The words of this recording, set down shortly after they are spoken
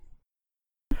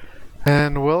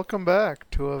And welcome back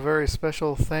to a very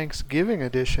special Thanksgiving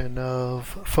edition of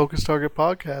Focus Target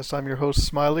Podcast. I'm your host,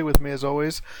 Smiley. With me, as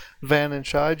always, Van and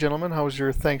Shy. Gentlemen, how was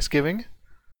your Thanksgiving?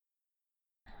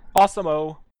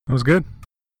 Awesome-o. It was good.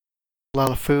 A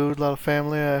lot of food, a lot of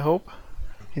family, I hope.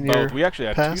 Both. We actually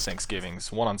had two past?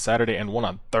 Thanksgivings, one on Saturday and one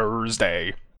on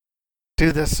Thursday.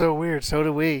 Dude, that's so weird. So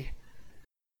do we.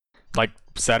 Like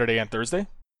Saturday and Thursday?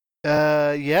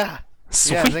 Yeah.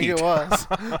 Sweet. Yeah, I think it was.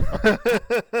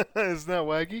 Isn't that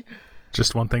wacky?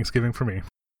 Just one Thanksgiving for me.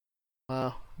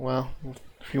 Wow. Well,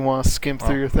 if you want to skimp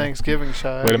through your Thanksgiving,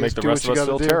 Shy, Way to just make the do rest what of you us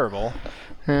feel gotta do. terrible.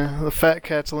 Yeah, the fat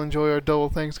cats will enjoy our double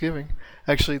Thanksgiving.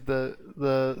 Actually,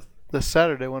 the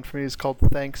Saturday one for me is called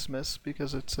Thanksmas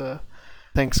because it's a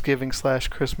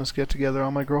Thanksgiving/Christmas get together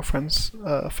on my girlfriend's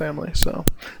family. So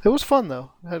it was fun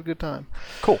though. I had a good time.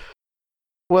 Cool.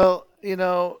 Well,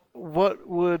 what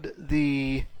would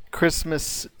the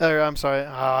Christmas, or I'm sorry,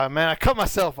 man, I cut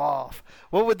myself off.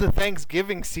 What would the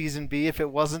Thanksgiving season be if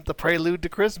it wasn't the prelude to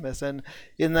Christmas? And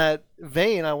in that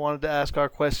vein, I wanted to ask our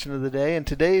question of the day. And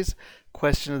today's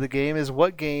question of the game is,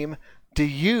 what game do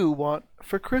you want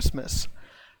for Christmas?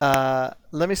 Let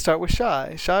me start with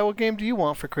Shy. Shy, what game do you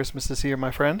want for Christmas this year,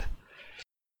 my friend?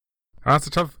 It's a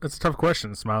tough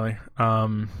question, Smiley.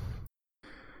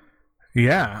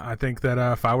 Yeah, I think that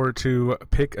if I were to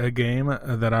pick a game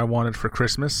that I wanted for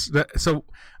Christmas,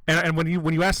 and when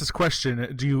you ask this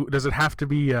question, does it have to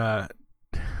be?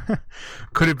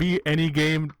 Could it be any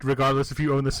game, regardless if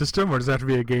you own the system, or does it have to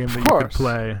be a game that you could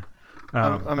play?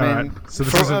 I mean, right. So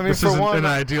this isn't an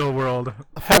ideal world.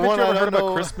 Haven't you ever heard of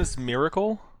a Christmas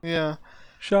Miracle? Yeah.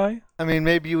 Shy? I mean,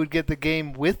 maybe you would get the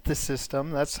game with the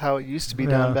system. That's how it used to be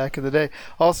done back in the day.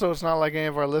 Also, it's not like any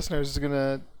of our listeners is going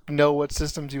to know what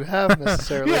systems you have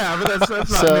necessarily. Yeah, but that's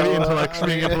not maybe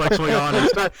being intellectually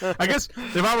honest. I guess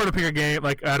if I were to pick a game,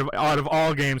 like out of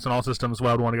all games and all systems,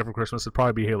 what I would want to get for Christmas, it'd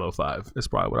probably be Halo 5. Is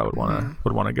probably what I would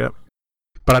want to get.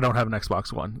 But I don't have an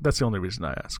Xbox One. That's the only reason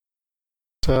I ask.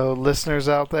 So, listeners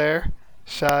out there,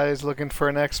 Shy is looking for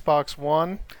an Xbox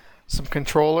One, some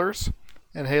controllers,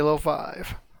 and Halo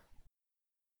 5.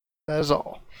 That is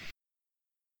all.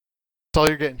 That's all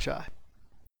you're getting, Shy.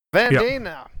 Van Dane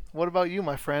now. What about you,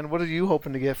 my friend? What are you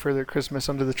hoping to get for their Christmas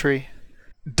under the tree?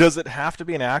 Does it have to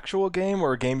be an actual game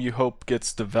or a game you hope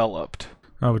gets developed?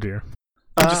 Oh, dear.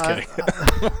 I'm just kidding.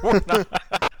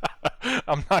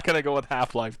 I'm not going to go with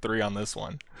Half-Life 3 on this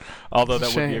one. Although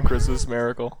that would be a Christmas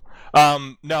miracle.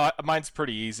 No, mine's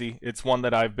pretty easy. It's one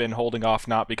that I've been holding off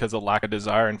not because of lack of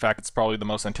desire. In fact, it's probably the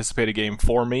most anticipated game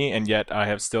for me, and yet I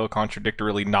have still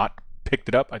contradictorily not picked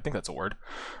it up. I think that's a word.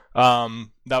 That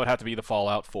would have to be the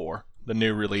Fallout 4, the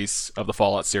new release of the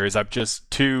Fallout series. I'm just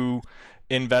too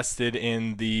invested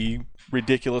in the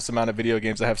ridiculous amount of video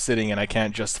games I have sitting, and I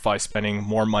can't justify spending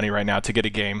more money right now to get a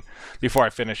game before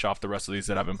I finish off the rest of these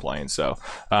that I've been playing. So,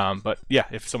 but yeah,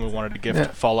 if someone wanted to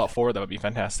gift Fallout 4, that would be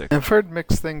fantastic. I've heard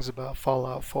mixed things about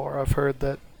Fallout 4. I've heard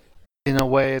that in a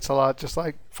way it's a lot just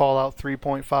like Fallout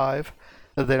 3.5,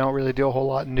 that they don't really do a whole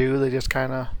lot new. They just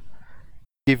kind of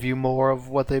give you more of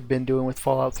what they've been doing with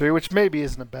Fallout 3, which maybe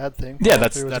isn't a bad thing. Yeah,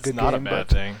 Fallout that's a not game, a bad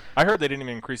thing. I heard they didn't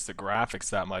even increase the graphics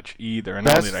that much either, and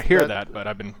not only did I hear that, but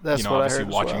I've been obviously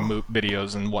watching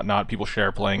videos and whatnot, people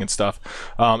share playing and stuff.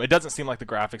 It doesn't seem like the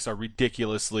graphics are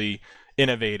ridiculously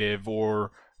innovative or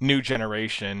new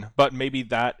generation, but maybe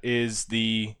that is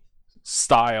the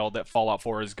style that Fallout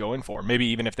 4 is going for. Maybe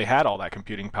even if they had all that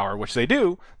computing power, which they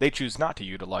do, they choose not to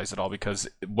utilize it all because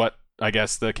what I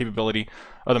guess the capability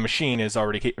of the machine is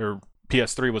already, or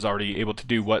PS3 was already able to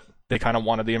do what they kind of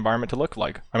wanted the environment to look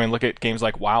like. I mean, look at games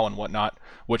like WoW and whatnot,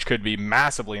 which could be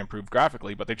massively improved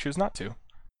graphically, but they choose not to.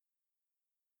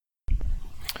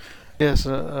 Yes,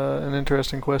 an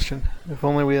interesting question. If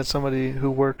only we had somebody who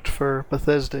worked for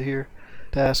Bethesda here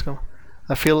to ask them.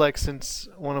 I feel like since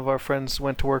one of our friends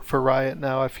went to work for Riot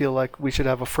now, I feel like we should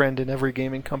have a friend in every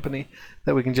gaming company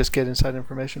that we can just get inside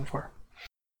information for.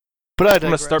 But I'm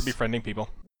going to start befriending people.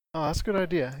 Oh, that's a good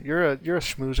idea. You're a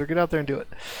schmoozer. Get out there and do it.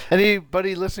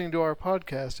 Anybody listening to our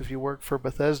podcast, if you work for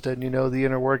Bethesda and you know the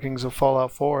inner workings of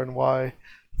Fallout 4 and why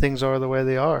things are the way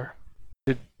they are,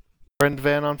 should friend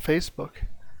Van on Facebook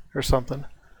or something.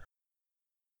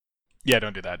 Yeah,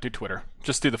 don't do that. Do Twitter.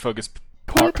 Just do the Focus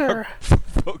Twitter.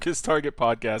 Focus Target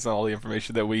podcast and all the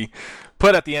information that we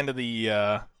put at the end of the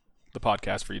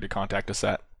podcast for you to contact us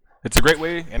at. It's a great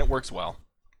way and it works well.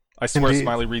 I swear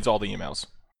Smiley reads all the emails.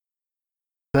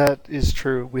 That is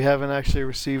true. We haven't actually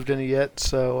received any yet,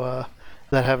 so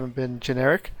that haven't been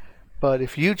generic. But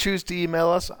if you choose to email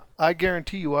us, I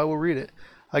guarantee you I will read it.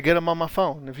 I get them on my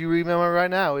phone. If you email me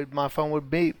right now, my phone would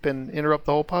beep and interrupt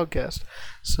the whole podcast.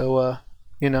 So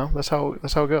That's how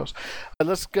it goes.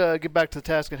 Let's get back to the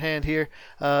task at hand here.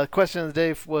 Question of the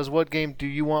day was, what game do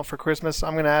you want for Christmas?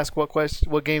 I'm going to ask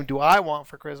what game do I want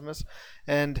for Christmas?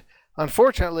 And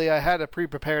unfortunately, I had a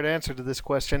pre-prepared answer to this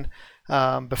question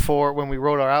before, when we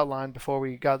wrote our outline, before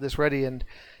we got this ready. And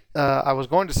I was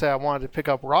going to say I wanted to pick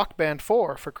up Rock Band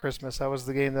 4 for Christmas. That was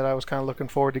the game that I was kind of looking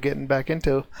forward to getting back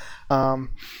into.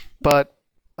 But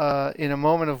in a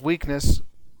moment of weakness,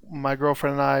 my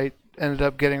girlfriend and I ended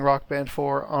up getting Rock Band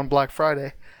 4 on Black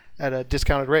Friday at a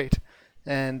discounted rate,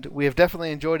 and we have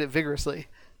definitely enjoyed it vigorously.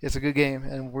 It's a good game,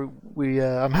 and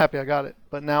I'm happy I got it.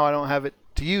 But now I don't have it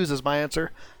to use as my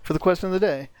answer for the question of the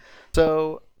day.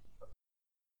 So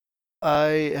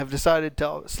I have decided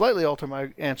to slightly alter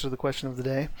my answer to the question of the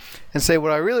day and say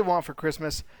what I really want for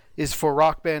Christmas is for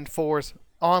Rock Band 4's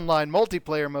online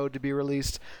multiplayer mode to be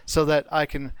released so that I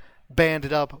can band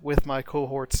it up with my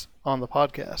cohorts on the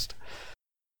podcast.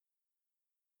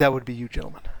 That would be you,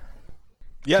 gentlemen.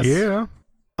 Yes. Yeah.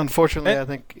 Unfortunately, I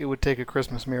think it would take a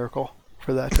Christmas miracle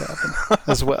for that to happen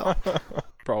as well.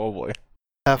 Probably.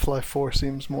 Half-Life 4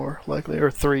 seems more likely,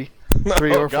 or 3.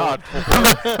 3 or 4. God.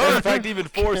 In fact, even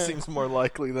 4 seems more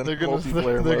likely than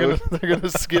multiplayer mode. They're gonna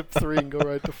skip 3 and go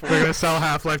right to 4. They're gonna sell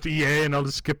Half-Life to EA, and I'll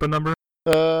just skip a number.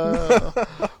 Well,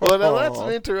 now that's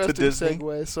an interesting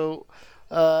segue. So,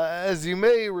 as you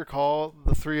may recall,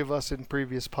 the three of us in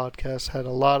previous podcasts had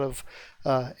a lot of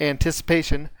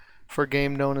anticipation for a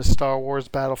game known as Star Wars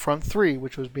Battlefront 3,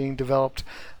 which was being developed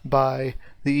by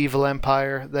the evil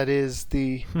empire that is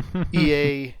the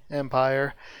EA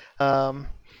empire. Do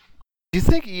you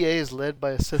think EA is led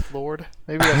by a Sith Lord?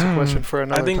 Maybe that's a question for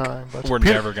another time. But we're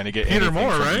never going to get Peter anything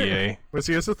Moore, from right? EA. Was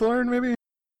he a Sith Lord, maybe?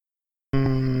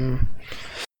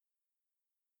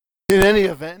 In any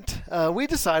event, we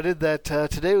decided that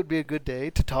today would be a good day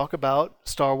to talk about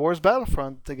Star Wars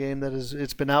Battlefront, the game that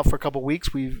it's been out for a couple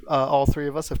weeks. We've all three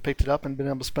of us have picked it up and been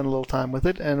able to spend a little time with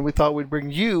it, and we thought we'd bring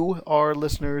you, our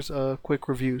listeners, a quick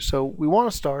review. So we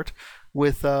want to start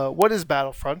with what is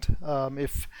Battlefront.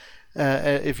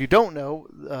 If you don't know,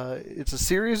 it's a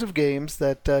series of games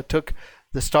that took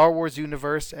the Star Wars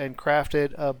universe and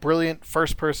crafted a brilliant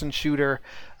first-person shooter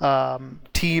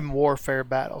team warfare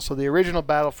battle. So the original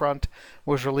Battlefront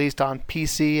was released on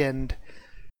PC, and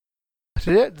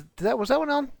was that one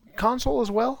on console as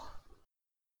well?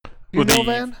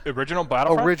 Van? Original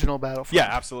Battlefront? Original Battlefront. Yeah,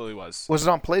 absolutely was. Was it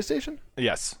on PlayStation?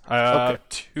 Yes. Okay.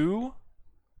 2?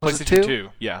 Was it PlayStation 2?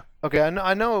 Yeah. Okay,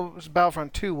 I know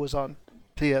Battlefront 2 was on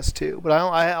PS2, but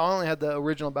I only had the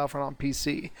original Battlefront on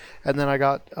PC, and then I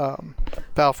got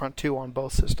Battlefront 2 on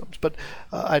both systems. But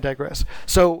I digress.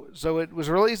 So it was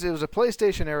released. It was a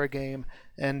PlayStation era game,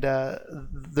 and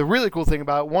the really cool thing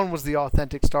about it, one was the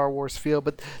authentic Star Wars feel,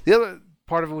 but the other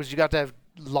part of it was you got to have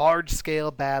large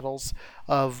scale battles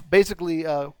of basically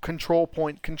control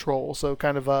point control. So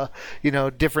kind of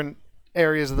different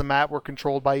areas of the map were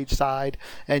controlled by each side,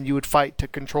 and you would fight to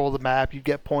control the map. You'd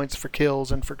get points for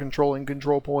kills and for controlling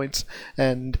control points,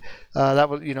 and that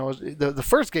was the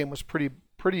first game was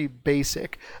pretty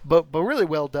basic, but really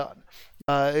well done.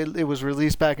 It was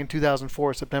released back in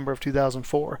 2004, September of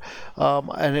 2004,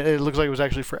 and it looks like it was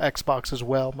actually for Xbox as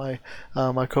well.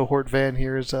 My cohort Van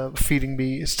here is feeding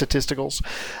me statisticals,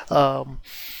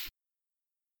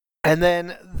 and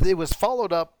then it was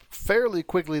followed up fairly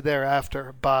quickly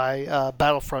thereafter by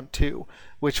Battlefront 2,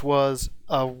 which was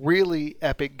a really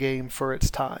epic game for its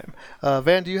time.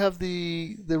 Van, do you have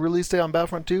the release date on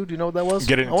Battlefront 2? Do you know what that was?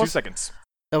 Get it in 2 seconds.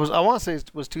 I want to say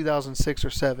it was 2006 or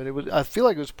 7. I feel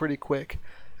like it was pretty quick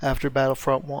after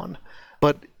Battlefront 1,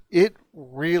 but it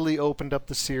really opened up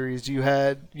the series.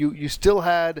 You still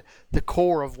had the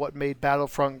core of what made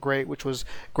Battlefront great, which was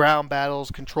ground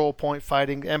battles, control point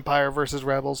fighting, Empire versus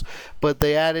Rebels, but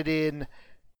they added in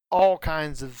all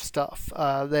kinds of stuff.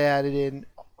 They added in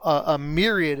a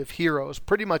myriad of heroes,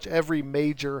 pretty much every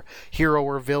major hero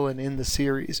or villain in the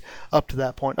series up to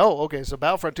that point. Oh, okay, so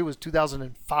Battlefront 2 was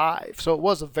 2005, so it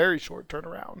was a very short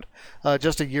turnaround,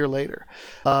 just a year later.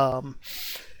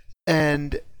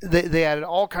 And they added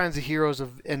all kinds of heroes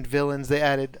and villains. They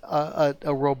added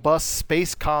a robust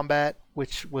space combat,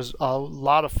 which was a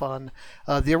lot of fun.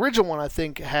 The original one, I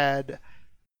think, had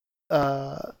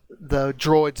the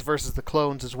droids versus the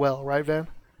clones as well, right, Van?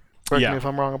 Correct me if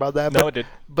I'm wrong about that. No, it did.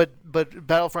 But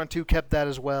Battlefront 2 kept that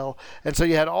as well, and so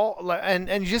you had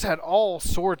and you just had all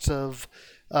sorts of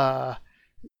all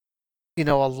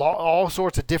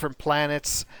sorts of different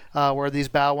planets where these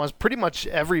battle ones. Pretty much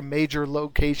every major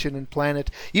location and planet,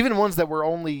 even ones that were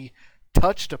only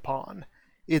touched upon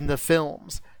in the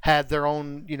films had their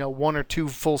own, one or two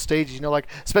full stages, like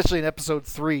especially in episode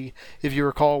 3, if you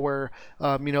recall, where,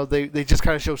 they just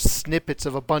kind of show snippets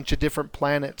of a bunch of different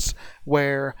planets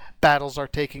where battles are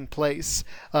taking place,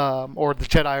 or the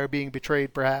Jedi are being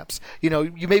betrayed, perhaps.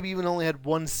 You maybe even only had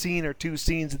one scene or two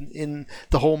scenes in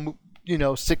the whole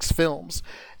 6 films,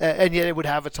 and yet it would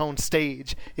have its own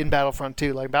stage in Battlefront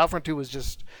 2. Like, Battlefront 2 was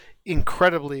just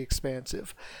incredibly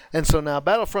expansive. And so now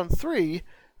Battlefront 3,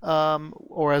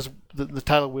 or as the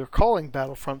title we're calling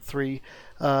Battlefront 3,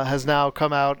 has now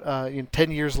come out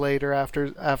 10 years later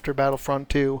after Battlefront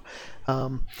 2.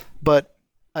 But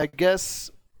I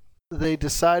guess they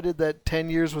decided that 10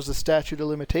 years was a statute of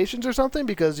limitations or something,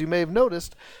 because you may have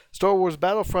noticed Star Wars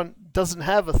Battlefront doesn't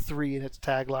have a 3 in its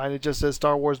tagline. It just says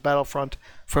Star Wars Battlefront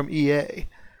from EA.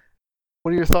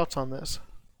 What are your thoughts on this?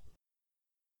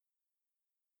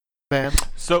 Man.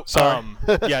 So,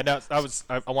 yeah, no,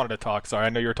 I wanted to talk. Sorry, I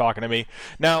know you were talking to me.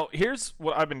 Now, here's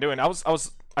what I've been doing.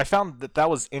 I found that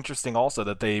was interesting also,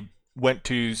 that they went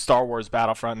to Star Wars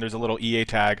Battlefront and there's a little EA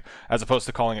tag as opposed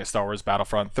to calling it Star Wars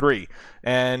Battlefront 3.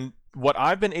 And what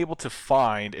I've been able to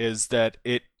find is that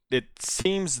it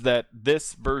seems that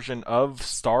this version of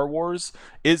Star Wars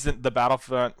isn't the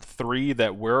Battlefront 3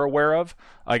 that we're aware of.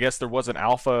 I guess there was an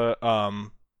alpha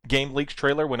game leaks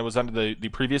trailer when it was under the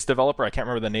previous developer. I can't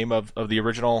remember the name of the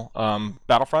original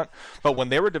Battlefront. But when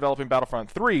they were developing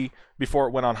Battlefront 3, before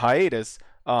it went on hiatus,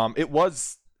 it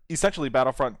was essentially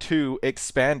Battlefront 2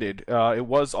 expanded. It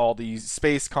was all the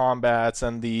space combats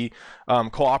and the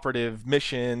cooperative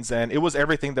missions, and it was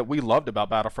everything that we loved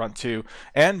about Battlefront 2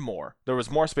 and more. There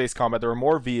was more space combat, there were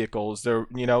more vehicles,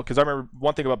 because I remember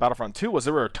one thing about Battlefront 2 was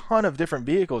there were a ton of different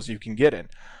vehicles you can get in.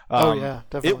 Oh yeah,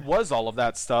 definitely. It was all of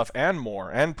that stuff and more,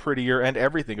 and prettier, and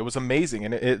everything. It was amazing,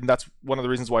 and that's one of the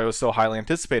reasons why it was so highly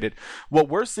anticipated. What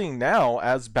we're seeing now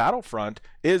as Battlefront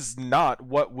is not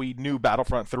what we knew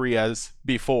Battlefront 3 as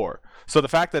before. So the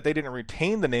fact that they didn't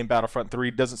retain the name Battlefront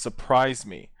 3 doesn't surprise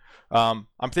me. I'm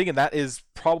thinking that is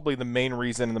probably the main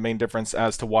reason and the main difference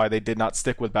as to why they did not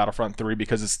stick with Battlefront 3,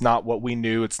 because it's not what we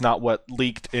knew. It's not what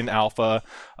leaked in alpha,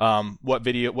 what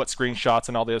screenshots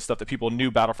and all the other stuff that people knew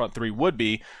Battlefront 3 would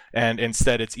be, and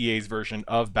instead it's EA's version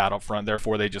of Battlefront.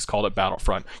 Therefore, they just called it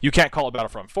Battlefront. You can't call it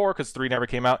Battlefront 4 because 3 never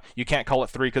came out. You can't call it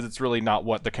 3 because it's really not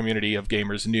what the community of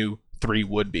gamers knew 3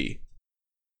 would be.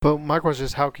 But my question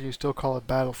is, how can you still call it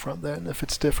Battlefront then if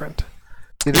it's different?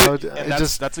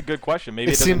 That's a good question.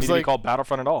 Maybe it doesn't need to be called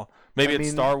Battlefront at all. Maybe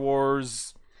it's Star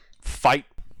Wars Fight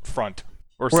Front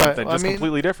or something,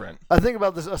 completely different. I think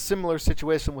about a similar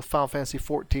situation with Final Fantasy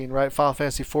 14, right? Final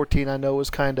Fantasy 14 I know was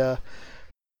kind of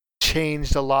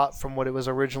changed a lot from what it was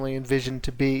originally envisioned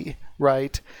to be,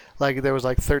 right? Like there was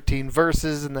 13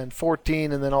 verses and then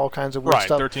 14 and then all kinds of weird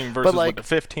stuff. 13 verses went to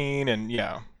 15 and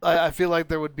yeah. I feel like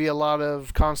there would be a lot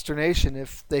of consternation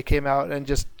if they came out and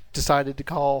just decided to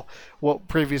call what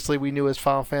previously we knew as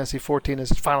Final Fantasy 14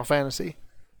 as Final Fantasy.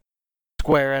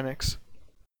 Square Enix.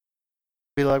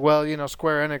 Be like, well,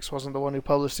 Square Enix wasn't the one who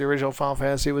published the original Final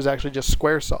Fantasy. It was actually just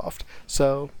Squaresoft.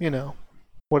 So,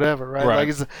 whatever, right?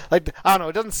 I don't know.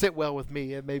 It doesn't sit well with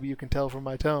me. Maybe you can tell from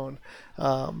my tone.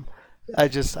 I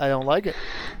don't like it.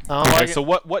 So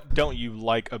what don't you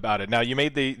like about it? Now, you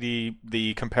made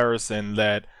the comparison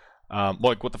that,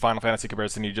 like with the Final Fantasy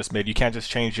comparison you just made, you can't just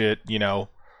change it,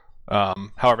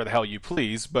 however the hell you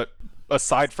please, but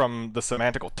aside from the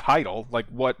semantical title,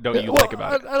 what don't you like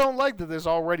about it? I don't like that there's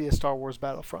already a Star Wars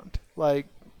Battlefront. It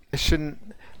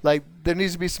shouldn't, there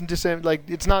needs to be some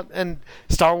it's not, and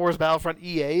Star Wars Battlefront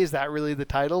EA, is that really the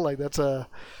title? That's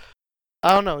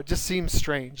I don't know, it just seems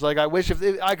strange. I wish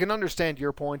I can understand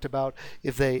your point about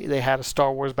if they had a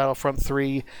Star Wars Battlefront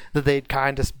 3 that they'd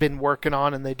kind of been working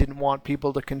on and they didn't want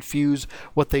people to confuse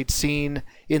what they'd seen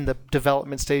in the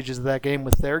development stages of that game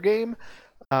with their game.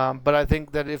 But I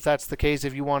think that if that's the case,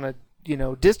 if you want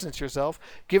to, distance yourself,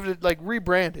 give it,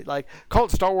 rebrand it. Call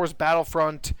it Star Wars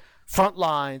Battlefront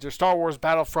Frontlines or Star Wars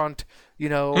Battlefront,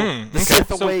 the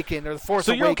Sith Awakened or the Force Awakens.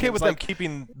 So you're okay with them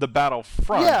keeping the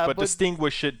Battlefront, but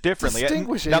distinguish it differently.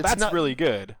 Now that's really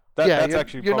good. That's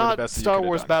actually you're probably not the best Star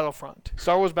Wars Battlefront.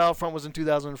 Star Wars Battlefront was in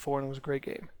 2004 and it was a great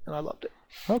game, and I loved it.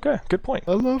 Okay, good point.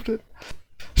 I loved it.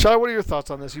 Shai, what are your thoughts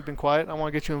on this? You've been quiet. I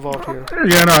want to get you involved here.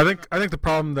 Yeah, no, I think the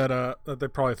problem that they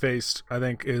probably faced,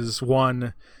 is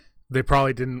one, they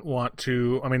probably didn't want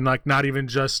to. Not even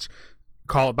just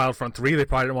call it Battlefront 3. They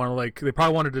probably didn't want to they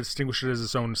probably wanted to distinguish it as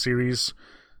its own series,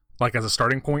 like as a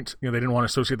starting point. They didn't want to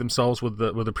associate themselves with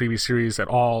the previous series at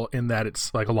all, in that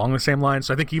it's like along the same lines.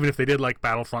 So I think even if they did like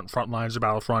Battlefront Frontlines or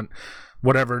Battlefront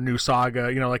whatever new saga,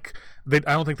 I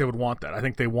don't think they would want that. I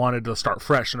think they wanted to start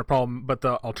fresh. And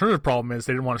the alternative problem is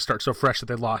they didn't want to start so fresh that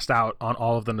they lost out on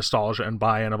all of the nostalgia and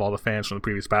buy-in of all the fans from the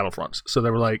previous Battlefronts. So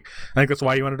they were like, I think that's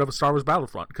why you ended up with Star Wars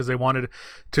Battlefront, because they wanted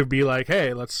to be like,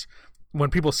 hey, when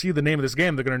people see the name of this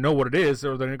game, they're going to know what it is,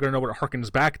 or they're going to know what it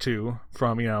harkens back to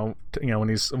from,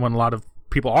 when a lot of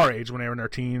people our age, when they were in their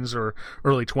teens or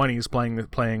early 20s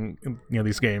playing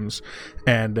these games.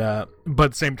 And but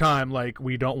at the same time, like,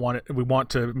 we want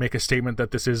to make a statement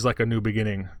that this is like a new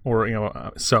beginning,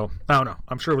 or so I don't know.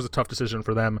 I'm sure it was a tough decision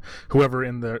for them, whoever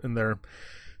in their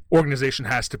organization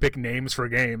has to pick names for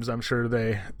games. I'm sure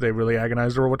they really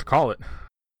agonized over what to call it.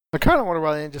 I kind of wonder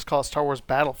why they didn't just call it Star Wars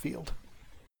Battlefield.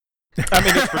 I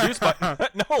mean, it's produced by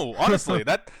no, honestly,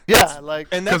 and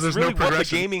that's really what the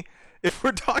gaming. If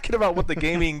we're talking about what the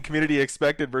gaming community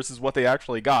expected versus what they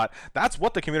actually got, that's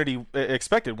what the community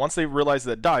expected. Once they realized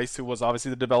that DICE, who was obviously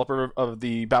the developer of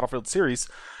the Battlefield series,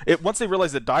 once they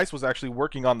realized that DICE was actually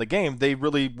working on the game, they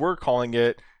really were calling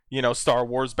it, Star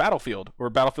Wars Battlefield, or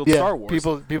Battlefield Star Wars.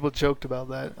 People joked about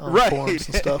that on forums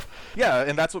and stuff. Yeah,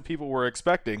 and that's what people were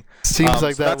expecting. Seems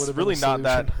like so that that's really not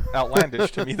that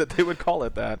outlandish to me that they would call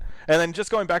it that. And then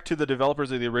just going back to the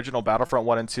developers of the original Battlefront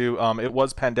 1 and 2, it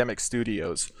was Pandemic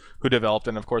Studios who developed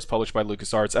and, of course, published by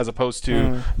LucasArts, as opposed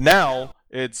to now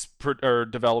it's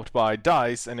developed by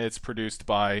DICE and it's produced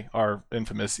by our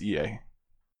infamous EA.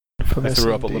 I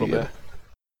threw up a little bit.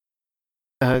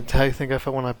 How do you think I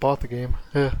felt when I bought the game?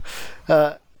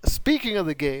 Speaking of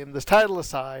the game, this title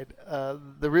aside,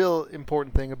 the real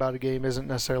important thing about a game isn't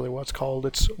necessarily what it's called.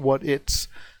 It's what it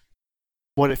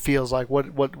feels like.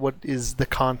 What is the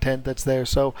content that's there?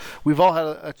 So we've all had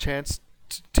a chance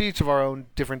to each of our own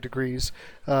different degrees,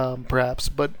 perhaps.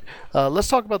 But let's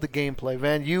talk about the gameplay.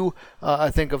 Van, you,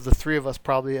 I think of the three of us,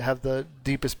 probably have the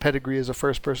deepest pedigree as a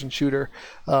first-person shooter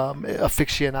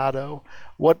aficionado.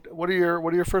 What are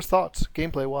your first thoughts,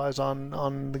 gameplay-wise,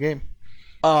 on the game?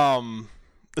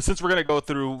 Since we're going to go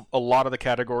through a lot of the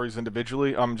categories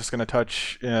individually, I'm just going to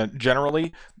touch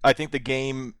generally. I think the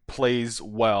game plays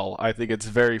well. I think it's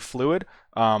very fluid.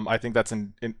 I think that's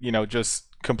just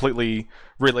completely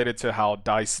related to how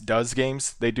DICE does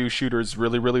games. They do shooters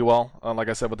really, really well. Like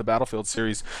I said, with the Battlefield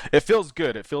series, it feels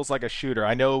good. It feels like a shooter.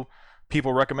 I know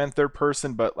people recommend third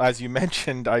person, but as you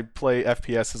mentioned, I play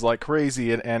FPSs like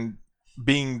crazy, and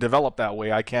being developed that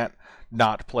way, I can't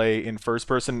not play in first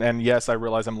person. And yes, I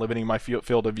realize I'm limiting my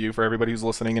field of view for everybody who's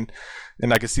listening,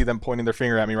 and I can see them pointing their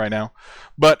finger at me right now.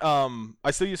 But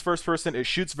I still use first person. It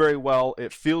shoots very well,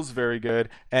 it feels very good,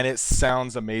 and it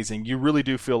sounds amazing. You really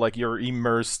do feel like you're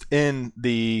immersed in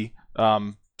the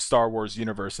Star Wars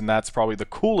universe, and that's probably the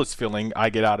coolest feeling I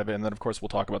get out of it. And then, of course, we'll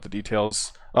talk about the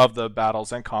details of the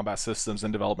battles and combat systems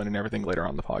and development and everything later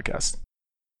on in the podcast.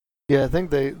 Yeah, I think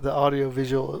the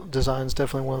audio-visual design is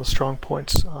definitely one of the strong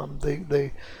points.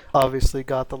 They obviously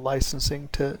got the licensing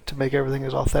to make everything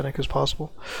as authentic as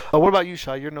possible. What about you,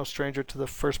 Shai? You're no stranger to the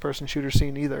first-person shooter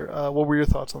scene either. What were your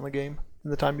thoughts on the game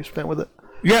and the time you spent with it?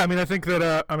 Yeah, I mean, I think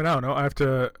that, I don't know. I have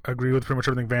to agree with pretty much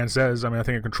everything Van says. I mean, I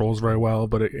think it controls very well,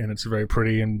 and it's very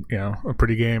pretty, and, a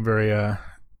pretty game, very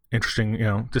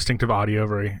interesting, distinctive audio,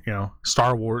 very,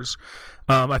 Star Wars.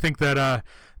 I think that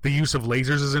the use of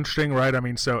lasers is interesting, right? I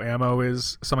mean, so ammo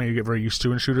is something you get very used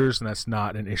to in shooters, and that's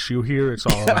not an issue here. It's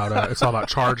all about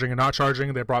charging and not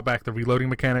charging. They brought back the reloading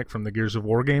mechanic from the Gears of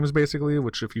War games, basically,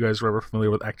 which, if you guys are ever familiar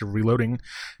with active reloading,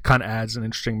 kind of adds an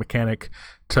interesting mechanic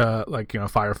to, like,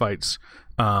 firefights.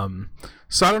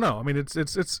 So I don't know. I mean,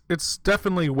 it's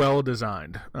definitely well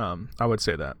designed. I would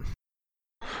say that.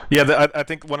 Yeah, I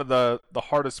think one of the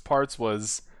hardest parts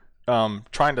was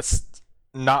trying to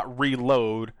not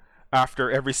reload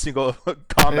after every single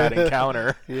combat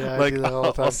encounter. Yeah, like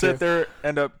I'll sit there,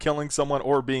 end up killing someone,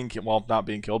 or not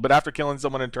being killed, but after killing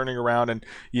someone and turning around and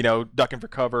ducking for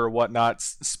cover or whatnot,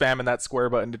 spamming that square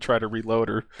button to try to reload,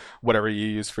 or whatever you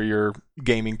use for your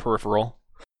gaming peripheral.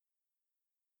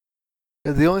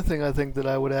 The only thing I think that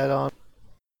I would add on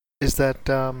is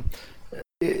that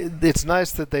it's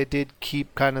nice that they did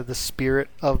keep kind of the spirit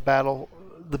of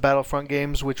the Battlefront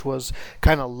games, which was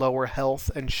kind of lower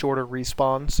health and shorter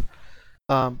respawns.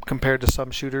 Compared to some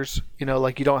shooters,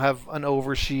 like you don't have an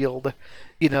overshield,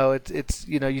 it's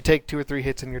you take 2 or 3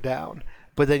 hits and you're down,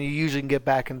 but then you usually can get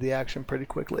back into the action pretty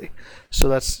quickly. So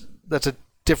that's a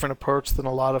different approach than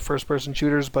a lot of first-person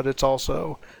shooters, but it's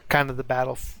also kind of the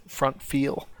Battlefront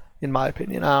feel, in my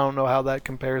opinion. I don't know how that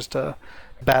compares to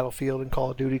Battlefield and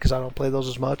Call of Duty because I don't play those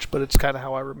as much, but it's kind of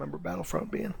how I remember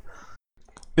Battlefront being.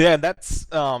 Yeah, and that's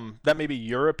that may be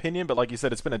your opinion, but like you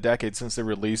said, it's been a decade since they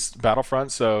released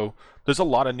Battlefront, so there's a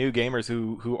lot of new gamers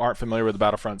who aren't familiar with the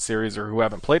Battlefront series or who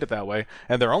haven't played it that way,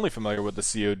 and they're only familiar with the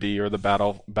COD or the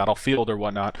Battlefield or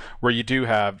whatnot, where you do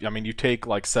have, I mean, you take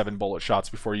like 7 bullet shots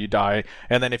before you die,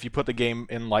 and then if you put the game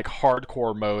in like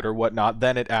hardcore mode or whatnot,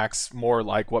 then it acts more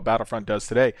like what Battlefront does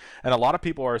today. And a lot of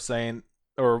people are saying,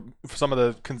 or some of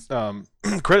the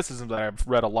criticisms that I've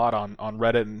read a lot on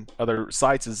Reddit and other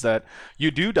sites, is that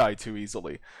you do die too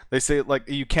easily. They say like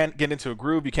you can't get into a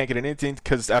groove, you can't get in anything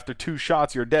because after 2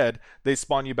 shots you're dead. They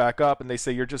spawn you back up, and they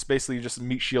say you're just basically just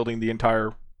meat shielding the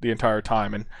entire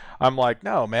time. And I'm like,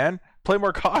 no, man, play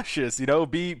more cautious. You know,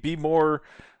 be more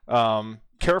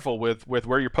careful with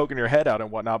where you're poking your head out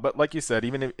and whatnot. But like you said,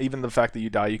 even the fact that you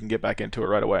die, you can get back into it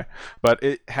right away. But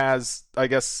it has, I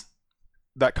guess,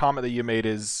 that comment that you made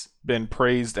has been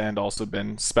praised and also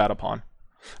been spat upon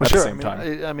at the same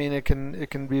time. I mean, it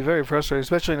can be very frustrating,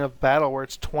 especially in a battle where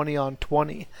it's 20 on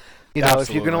 20. You know, Absolutely.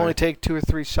 If you can only take 2 or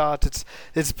 3 shots,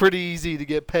 it's pretty easy to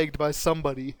get pegged by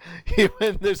somebody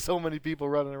when there's so many people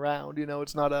running around. You know,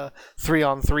 it's not a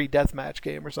 3-on-3 deathmatch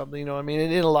game or something. You know what I mean?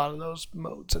 In a lot of those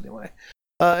modes, anyway.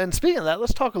 And speaking of that,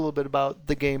 let's talk a little bit about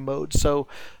the game modes. So,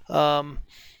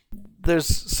 there's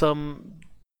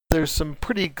some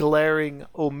pretty glaring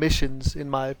omissions, in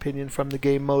my opinion, from the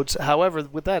game modes. However,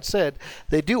 with that said,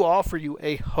 they do offer you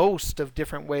a host of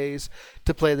different ways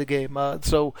to play the game.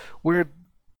 So we're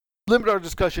limit our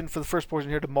discussion for the first portion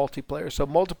here to multiplayer. So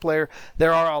multiplayer,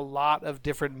 there are a lot of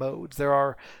different modes. There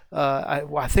are,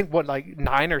 I think, like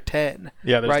 9 or 10.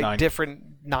 Yeah, there's right? 9.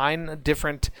 9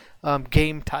 different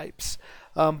game types.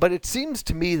 But it seems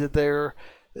to me that there,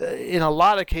 in a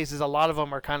lot of cases, a lot of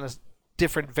them are kind of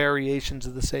different variations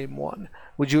of the same one.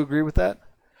 Would you agree with that?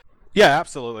 Yeah,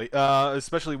 absolutely.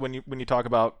 Especially when you talk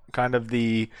about kind of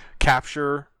the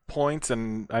capture points,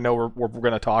 and I know we're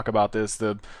going to talk about this,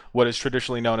 what is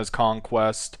traditionally known as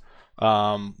conquest,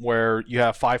 where you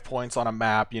have 5 points on a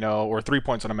map, you know, or 3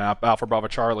 points on a map, Alpha, Bravo,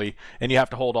 Charlie, and you have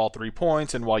to hold all 3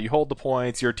 points. And while you hold the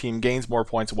points, your team gains more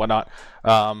points and whatnot.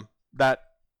 That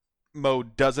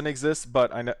mode doesn't exist,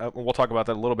 but I know, we'll talk about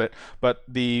that a little bit. But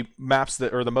the maps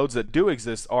that, or the modes that do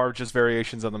exist, are just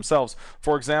variations of themselves.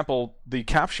 For example, the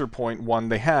capture point one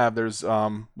they have, there's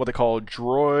what they call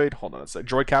droid. Hold on a sec,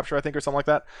 droid capture, I think, or something like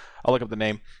that. I'll look up the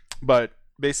name. But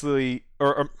basically,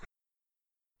 or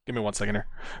give me 1 second here.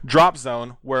 Drop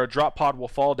zone, where a drop pod will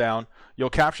fall down. You'll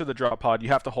capture the drop pod. You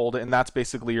have to hold it, and that's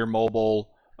basically your mobile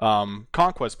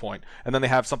conquest point. And then they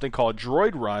have something called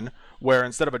droid run, where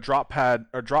instead of a drop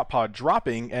pod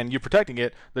dropping and you protecting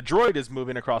it, the droid is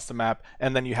moving across the map,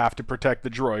 and then you have to protect the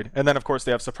droid. And then of course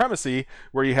they have supremacy,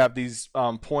 where you have these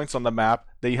points on the map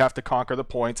that you have to conquer the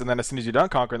points, and then as soon as you're done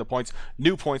conquering the points,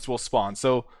 new points will spawn.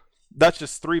 So that's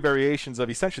just 3 variations of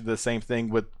essentially the same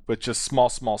thing with just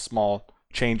small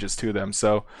changes to them.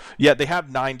 So yeah, they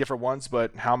have 9 different ones,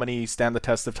 but how many stand the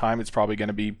test of time? It's probably going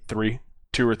to be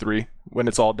 2 or 3 when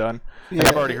it's all done. Yeah. And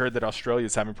I've already heard that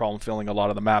Australia's having problem filling a lot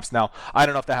of the maps. Now, I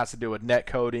don't know if that has to do with net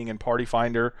coding and Party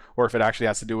Finder, or if it actually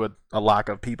has to do with a lack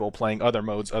of people playing other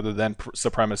modes other than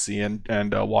Supremacy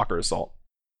and Walker Assault.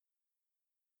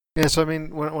 Yeah, so I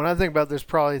mean, when I think about it, there's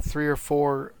probably 3 or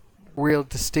 4 real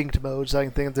distinct modes. I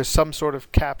can think there's some sort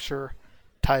of capture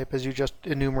type, as you just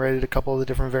enumerated a couple of the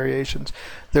different variations.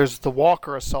 There's the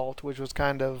Walker Assault, which was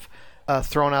kind of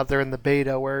thrown out there in the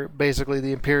beta, where basically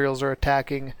the Imperials are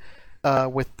attacking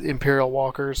with Imperial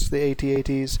Walkers, the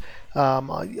AT-ATs,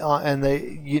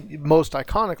 and most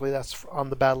iconically that's on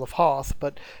the Battle of Hoth.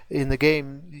 But in the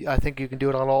game, I think you can do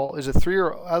it on all. Is it 3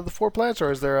 out of the 4 planets,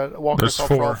 or is there a Walker Assault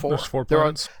for all 4? There's 4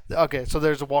 planets. Okay, so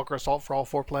there's a Walker Assault for all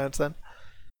 4 planets then.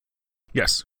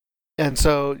 Yes. And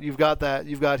so you've got that.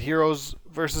 You've got heroes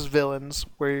versus villains,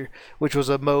 which was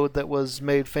a mode that was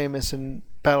made famous in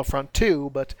Battlefront 2,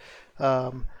 but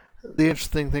the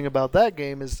interesting thing about that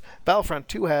game is Battlefront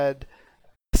 2 had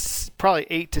probably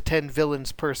 8 to 10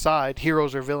 villains per side,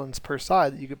 heroes or villains per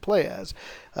side that you could play as.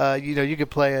 You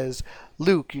could play as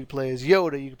Luke, you could play as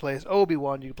Yoda, you could play as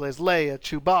Obi-Wan, you could play as Leia,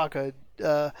 Chewbacca,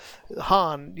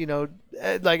 Han,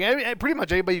 like pretty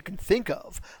much anybody you can think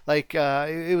of. Like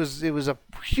it was a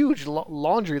huge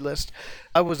laundry list.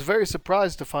 I was very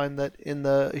surprised to find that in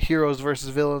the heroes versus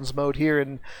villains mode here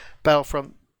in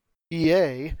Battlefront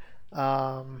EA,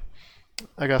 I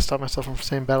gotta stop myself from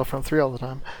saying Battlefront 3 all the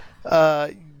time.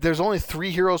 There's only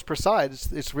 3 heroes per side.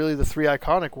 It's really the 3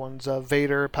 iconic ones: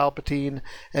 Vader, Palpatine,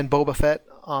 and Boba Fett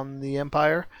on the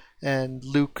Empire, and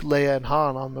Luke, Leia, and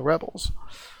Han on the Rebels.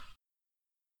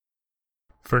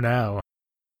 For now.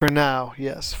 For now,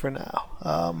 yes, for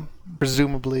now.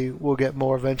 Presumably we'll get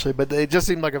more eventually, but it just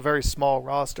seemed like a very small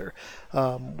roster,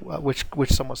 which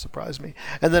somewhat surprised me.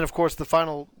 And then, of course, the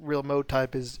final real mode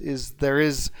type is there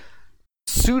is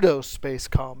pseudo space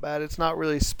combat. It's not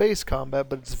really space combat,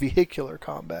 but it's vehicular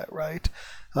combat, right?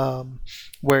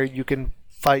 Where you can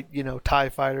fight, TIE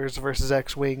fighters versus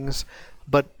X-wings,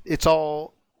 but it's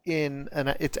all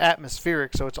it's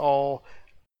atmospheric, so it's all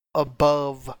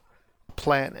above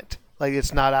planet. Like,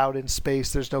 it's not out in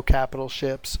space. There's no capital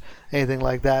ships, anything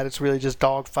like that. It's really just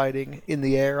dogfighting in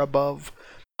the air above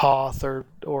Hoth or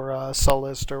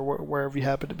Sullust or wherever you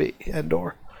happen to be,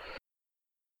 Endor.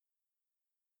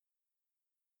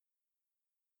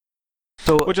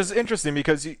 So, which is interesting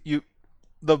because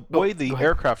the way the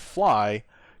aircraft fly,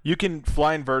 you can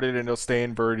fly inverted and it'll stay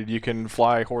inverted. You can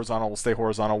fly horizontal, it'll stay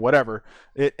horizontal, whatever.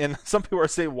 And some people are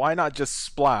saying, why not just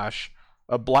splash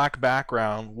a black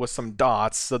background with some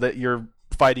dots so that you're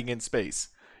fighting in space,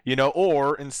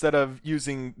 or instead of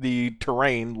using the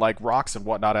terrain like rocks and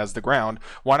whatnot as the ground,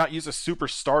 why not use a super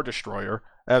star destroyer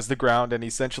as the ground and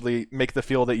essentially make the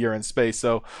feel that you're in space?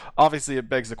 So obviously it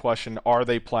begs the question, are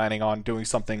they planning on doing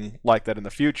something like that in the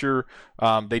future?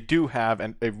 They do have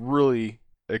a really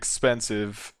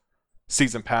expensive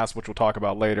season pass, which we'll talk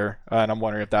about later, and I'm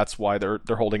wondering if that's why they're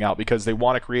holding out, because they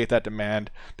want to create that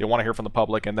demand, they want to hear from the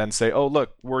public, and then say, oh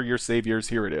look, we're your saviors,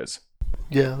 here it is.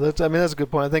 Yeah, that's a good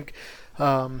point. I think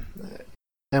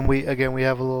and we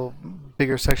have a little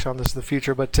bigger section on this in the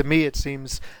future, but to me it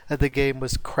seems that the game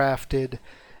was crafted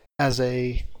as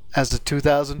a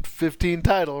 2015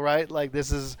 title, right? Like,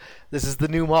 this is the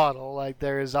new model. Like,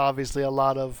 there is obviously a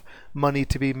lot of money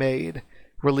to be made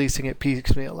releasing it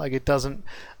piecemeal. Like, it doesn't,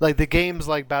 like the games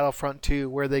like Battlefront 2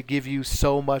 where they give you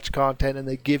so much content and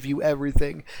they give you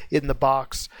everything in the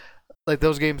box. Like,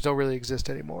 those games don't really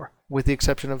exist anymore, with the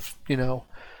exception of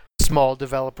small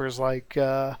developers like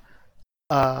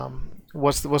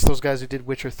what's those guys who did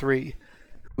Witcher 3,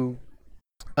 who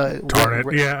darn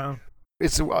it, yeah,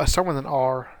 it's somewhere with an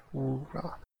R.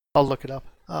 I'll look it up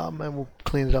and we'll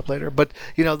clean it up later. But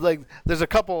like there's a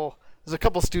couple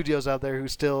studios out there who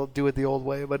still do it the old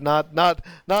way, but not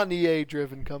an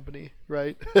EA-driven company,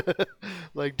 right?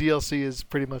 Like, DLC is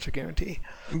pretty much a guarantee.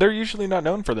 They're usually not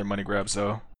known for their money grabs,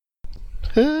 though.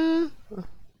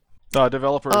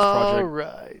 Developers Project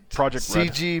Red.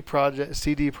 CD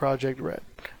Project Red,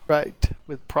 right?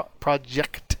 With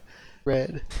Project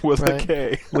Red with a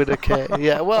K. With a K.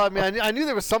 Yeah. Well, I mean, I knew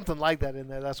there was something like that in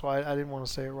there. That's why I didn't want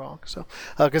to say it wrong. So,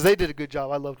 because they did a good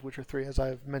job. I loved Witcher 3, as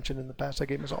I've mentioned in the past. That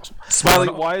game is awesome. Smiley,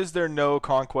 why is there no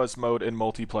conquest mode in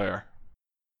multiplayer?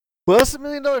 Well, that's $1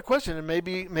 million question, and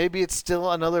maybe it's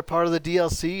still another part of the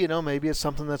DLC. Maybe it's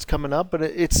something that's coming up. But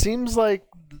it seems like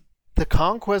the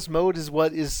conquest mode is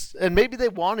what is, and maybe they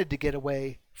wanted to get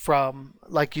away from,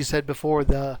 like you said before,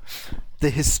 the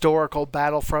historical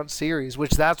Battlefront series,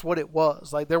 which that's what it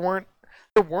was. Like, there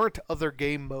weren't other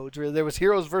game modes. There was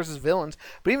Heroes versus Villains,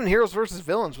 but even Heroes versus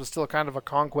Villains was still kind of a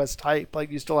conquest type.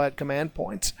 Like, you still had command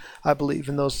points, I believe,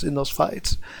 in those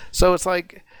fights. So it's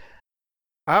like,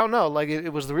 I don't know. Like,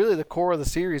 it was really the core of the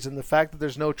series, and the fact that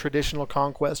there's no traditional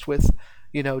conquest with,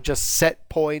 just set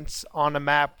points on a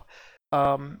map.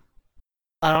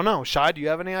 I don't know. Shai, do you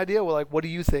have any idea? Well, like, what do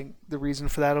you think the reason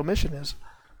for that omission is?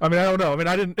 I mean, I don't know. I mean,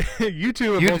 I didn't. You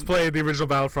two have both played the original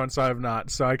Battlefront, so I have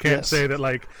not. So I can't say that,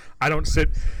 like, I don't sit.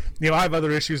 I have other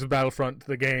issues with Battlefront,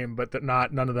 the game, but that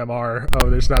none of them are.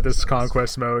 Oh, there's not this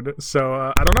conquest mode. So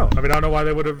I don't know. I mean, I don't know why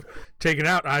they would have taken it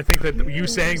out. I think that you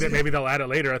saying that maybe they'll add it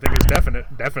later, I think is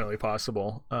definitely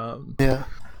possible. Yeah.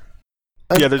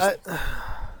 Yeah. There's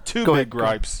two big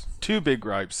gripes.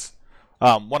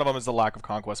 One of them is the lack of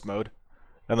conquest mode.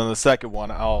 And then the second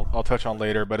one I'll touch on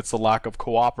later, but it's the lack of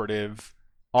cooperative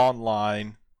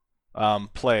online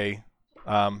play,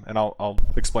 and I'll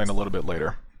explain a little bit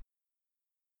later.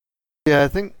 Yeah, I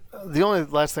think the only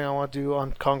last thing I want to do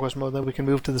on conquest mode, then we can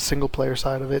move to the single player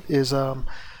side of it, is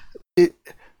it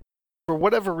for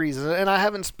whatever reason, and I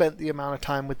haven't spent the amount of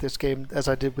time with this game as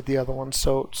I did with the other ones,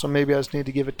 so maybe I just need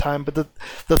to give it time. But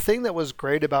the thing that was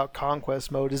great about conquest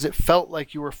mode is it felt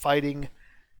like you were fighting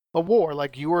a war,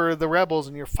 like you were the rebels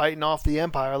and you're fighting off the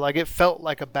Empire. Like, it felt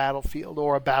like a battlefield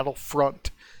or a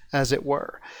battlefront, as it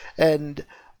were. And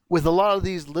with a lot of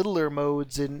these littler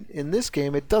modes in this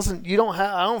game, it doesn't. I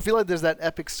don't feel like there's that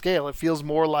epic scale. It feels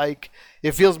more like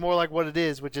what it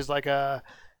is, which is like an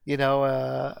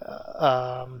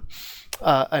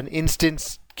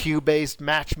instance queue-based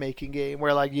matchmaking game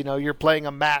where, like, you're playing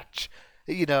a match.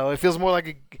 It feels more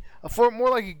like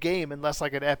a game and less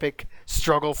like an epic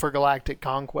struggle for galactic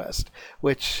conquest,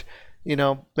 which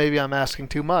maybe I'm asking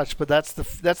too much, but that's the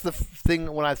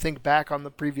thing when I think back on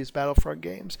the previous Battlefront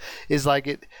games is like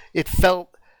it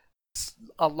felt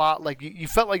a lot like you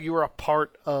felt like you were a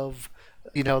part of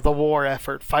the war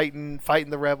effort, fighting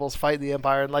the rebels, fighting the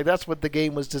Empire, and like that's what the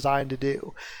game was designed to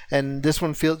do. And this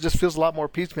one feels a lot more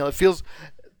piecemeal. It feels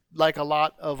like a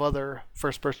lot of other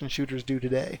first-person shooters do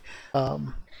today.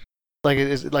 Like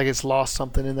it's lost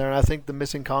something in there, and I think the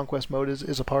missing conquest mode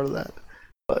is a part of that.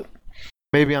 But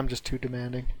maybe I'm just too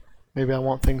demanding. Maybe I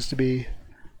want things to be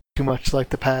too much like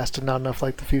the past and not enough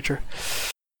like the future.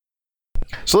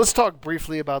 So let's talk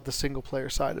briefly about the single-player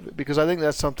side of it, because I think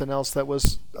that's something else that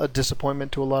was a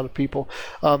disappointment to a lot of people.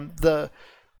 For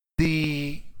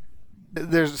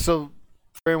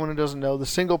everyone who doesn't know, the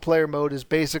single-player mode is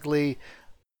basically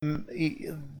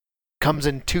comes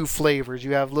in two flavors.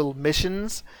 You have little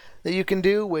missions that you can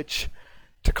do, which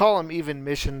to call them even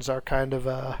missions are kind of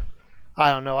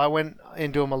I don't know. I went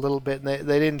into them a little bit, and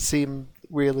they didn't seem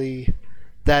really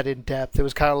that in depth. It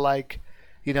was kind of like,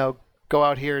 go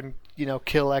out here and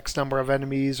kill X number of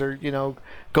enemies, or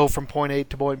go from point A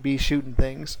to point B shooting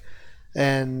things.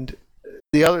 And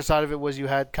the other side of it was you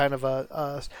had kind of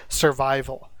a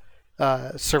survival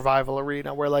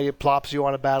arena where like it plops you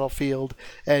on a battlefield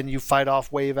and you fight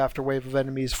off wave after wave of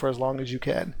enemies for as long as you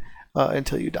can.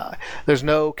 Until you die. There's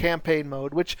no campaign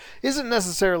mode, which isn't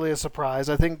necessarily a surprise.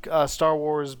 I think Star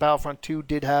Wars Battlefront 2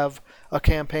 did have a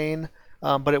campaign,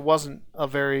 but it wasn't a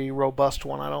very robust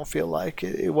one, I don't feel like.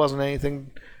 It wasn't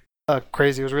anything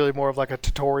crazy. It was really more of like a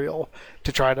tutorial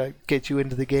to try to get you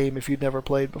into the game if you'd never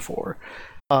played before.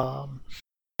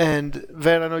 And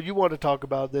Van, I know you want to talk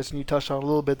about this, and you touched on it a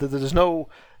little bit, that there's no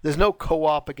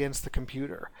co-op against the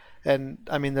computer. And,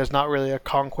 I mean, there's not really a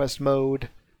conquest mode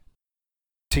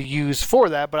to use for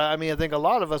that, but I mean, I think a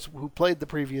lot of us who played the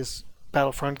previous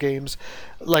Battlefront games,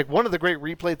 like one of the great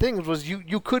replay things was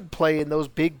you could play in those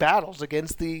big battles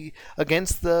against the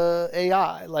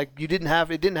AI. Like it didn't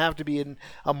have to be in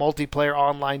a multiplayer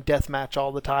online deathmatch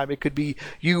all the time. It could be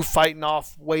you fighting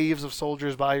off waves of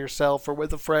soldiers by yourself or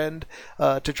with a friend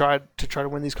to try to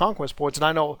win these conquest points. And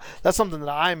I know that's something that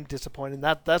I'm disappointed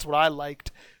in. That's what I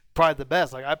liked probably the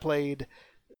best. Like I played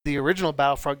the original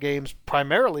Battlefront games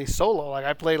primarily solo. Like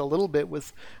I played a little bit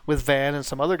with Van and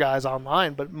some other guys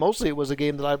online, but mostly it was a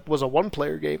game that was a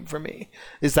one-player game for me.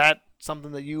 Is that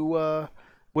something that you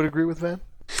would agree with, Van?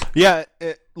 Yeah,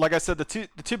 like I said, the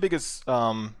two biggest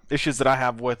issues that I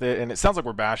have with it, and it sounds like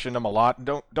we're bashing them a lot.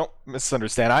 Don't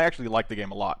misunderstand. I actually like the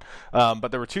game a lot,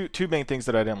 but there were two main things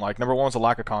that I didn't like. Number one was a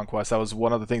lack of conquest. That was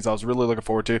one of the things I was really looking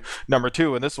forward to. Number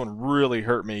two, and this one really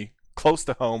hurt me close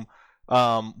to home,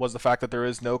 was the fact that there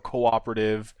is no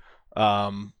cooperative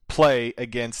play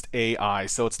against AI.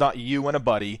 So it's not you and a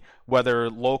buddy, whether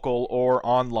local or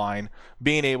online,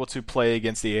 being able to play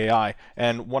against the AI.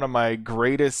 And one of my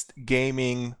greatest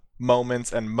gaming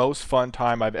moments and most fun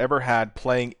time I've ever had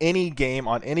playing any game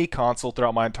on any console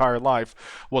throughout my entire life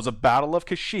was a Battle of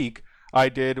Kashyyyk I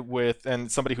did with, and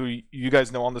somebody who you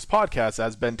guys know on this podcast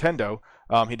as Bentendo.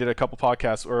 He did a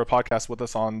podcast with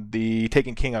us on the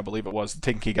Taken King, I believe it was, the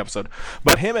Taken King episode.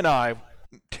 But him and I,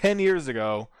 10 years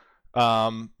ago,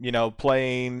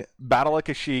 playing Battle of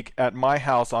Kashyyyk at my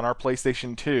house on our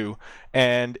PlayStation 2,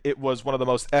 and it was one of the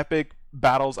most epic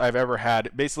battles I've ever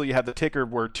had. Basically, you had the ticker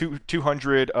where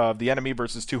 200 of the enemy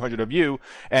versus 200 of you,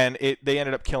 and they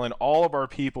ended up killing all of our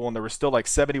people, and there were still like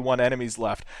 71 enemies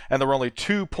left, and there were only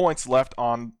 2 points left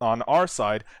on our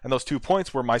side, and those 2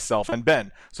 points were myself and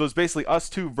Ben. So it's basically us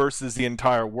two versus the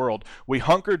entire world. We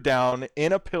hunkered down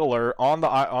in a pillar on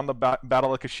the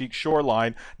Battle of Kashyyyk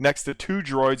shoreline next to 2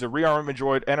 droids, a rearmament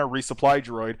droid and a resupply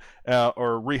droid,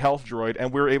 or re-health droid,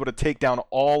 and we were able to take down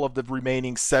all of the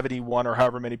remaining 71 or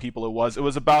however many people it was. It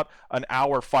was about an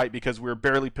hour fight because we were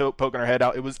barely poking our head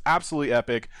out. It was absolutely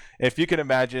epic. If you can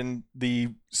imagine the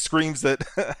screams that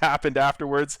happened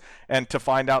afterwards, and to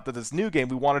find out that this new game,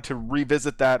 we wanted to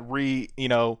revisit that,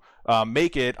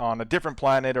 make it on a different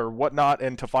planet or whatnot,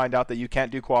 and to find out that you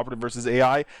can't do cooperative versus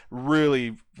AI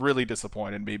really, really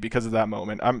disappointed me because of that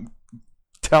moment. I'm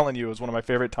telling you, it was one of my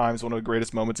favorite times, one of the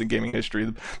greatest moments in gaming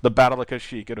history. The Battle of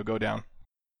Kashyyyk, it'll go down.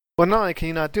 Well, not only can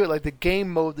you not do it, like the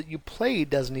game mode that you played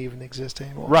doesn't even exist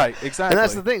anymore. Right, exactly. And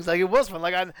that's the thing. Like it was fun.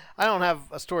 Like I don't have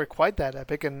a story quite that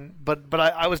epic, but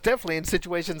I was definitely in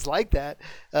situations like that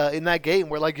in that game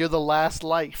where like you're the last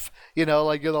life,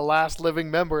 like you're the last living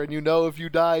member, and if you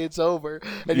die it's over,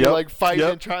 and you're like fighting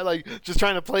and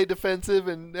trying to play defensive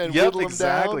and whittle them down.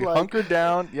 Exactly. Hunkered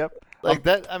down. Yep. Like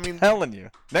that, I mean, telling you.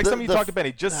 Next time you talk to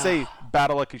Benny, just say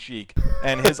Battle of Kashyyyk,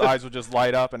 and his eyes will just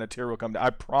light up and a tear will come down.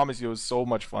 I promise you, it was so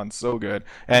much fun, so good.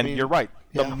 And you're right,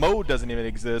 the mode doesn't even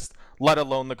exist, let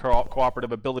alone the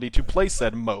cooperative ability to play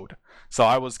said mode. So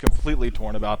I was completely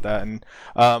torn about that, and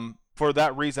for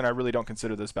that reason, I really don't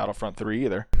consider this Battlefront 3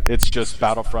 either. It's just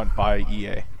Battlefront by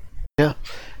EA.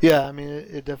 Yeah. I mean,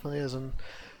 it definitely isn't.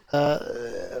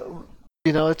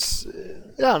 It's I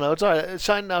don't know. It's all right.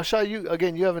 Shai,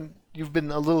 you've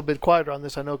been a little bit quieter on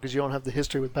this, I know, because you don't have the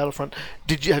history with Battlefront.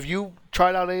 Have you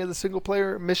tried out any of the single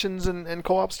player missions and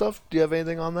co-op stuff? Do you have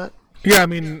anything on that? Yeah, I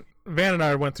mean, Van and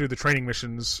I went through the training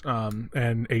missions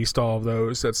and aced all of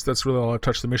those. That's really all I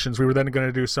touched the missions. We were then going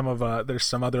to do some of there's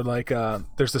some other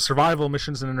there's the survival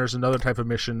missions, and then there's another type of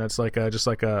mission that's just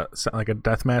like a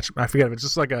death match. I forget if it's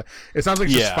just it sounds like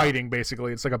just fighting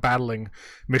basically. It's like a battling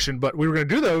mission. But we were going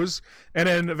to do those, and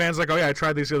then Van's like, oh yeah, I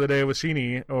tried these the other day with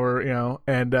Sheeny,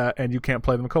 and you can't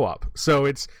play them co-op. So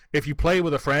it's if you play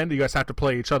with a friend, you guys have to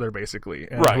play each other basically,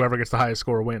 and whoever gets the highest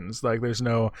score wins. Like there's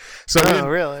no. So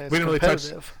really? We didn't really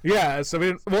touch. Yeah, so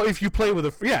if you play with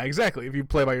exactly. If you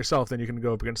play by yourself, then you can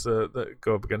go up against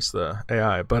the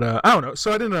AI. But I don't know.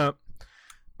 So I didn't.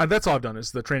 That's all I've done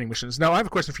is the training missions. Now I have a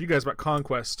question for you guys about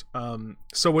Conquest.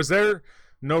 So was there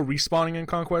no respawning in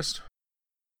Conquest?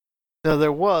 No,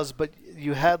 there was, but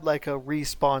you had like a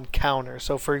respawn counter.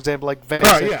 So, for example, like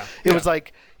it was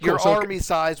like your army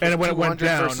size was 200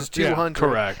 versus 200.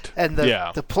 Correct. And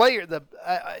the player,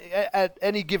 at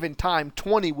any given time,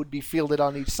 20 would be fielded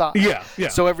on each side. Yeah.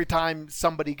 So every time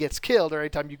somebody gets killed, or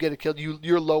every time you get a kill,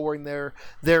 you're lowering their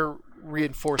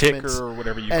reinforcements, ticker or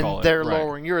whatever you call it. And they're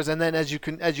lowering yours. And then as you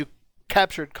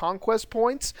captured conquest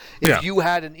points, if you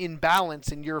had an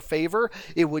imbalance in your favor,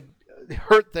 it would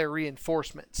hurt their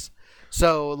reinforcements.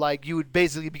 So, like, you would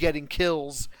basically be getting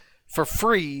kills for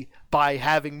free by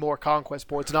having more conquest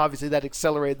points, and obviously that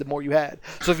accelerated the more you had.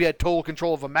 So if you had total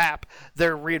control of a map,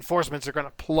 their reinforcements are going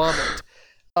to plummet.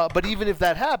 But even if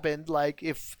that happened, like,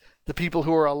 if the people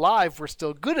who are alive were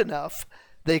still good enough,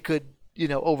 they could,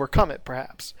 overcome it,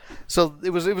 perhaps. So it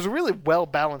was a really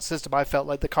well-balanced system. I felt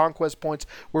like the conquest points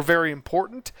were very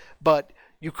important, but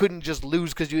you couldn't just lose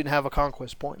because you didn't have a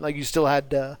conquest point. Like, you still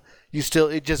had...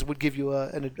 it just would give you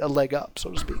a leg up,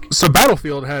 so to speak. So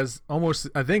Battlefield has almost,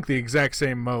 I think, the exact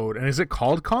same mode. And is it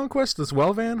called Conquest as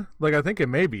well, Van? Like, I think it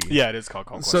may be. Yeah, it is called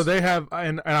Conquest. So they have,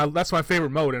 and that's my favorite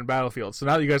mode in Battlefield. So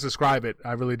now that you guys describe it,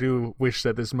 I really do wish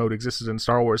that this mode existed in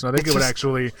Star Wars. And I think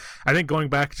I think going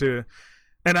back to,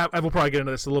 and I will probably get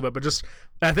into this a little bit, but just,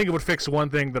 I think it would fix one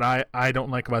thing that I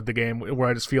don't like about the game, where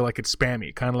I just feel like it's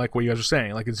spammy, kind of like what you guys are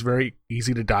saying. Like, it's very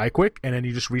easy to die quick, and then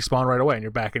you just respawn right away, and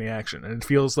you're back in the action. And it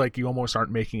feels like you almost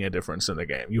aren't making a difference in the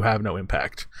game. You have no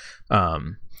impact.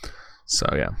 So,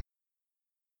 yeah.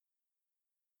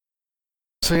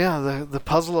 So, yeah, the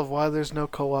puzzle of why there's no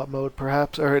co-op mode,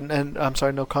 perhaps,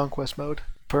 no conquest mode.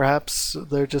 Perhaps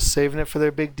they're just saving it for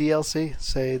their big DLC.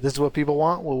 Say, this is what people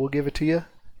want, well, we'll give it to you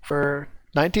for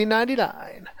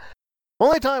 $19.99.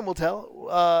 Only time will tell.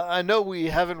 I know we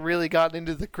haven't really gotten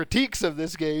into the critiques of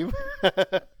this game.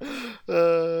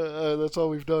 That's all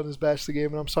we've done is bash the game,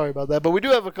 and I'm sorry about that. But we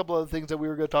do have a couple other things that we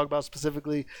were going to talk about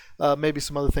specifically, maybe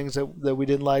some other things that we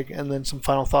didn't like, and then some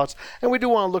final thoughts. And we do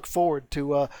want to look forward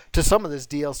to some of this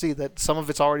DLC. That some of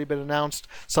it's already been announced.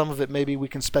 Some of it maybe we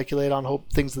can speculate on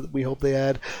things that we hope they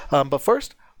add. But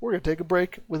first, we're going to take a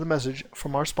break with a message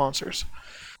from our sponsors.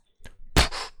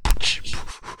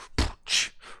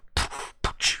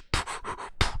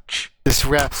 This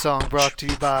rap song brought to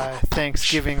you by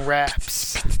Thanksgiving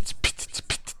Raps.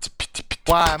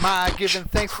 Why am I giving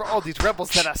thanks for all these rebels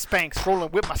that I spanks?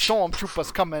 Rolling with my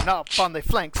stormtroopers coming up on their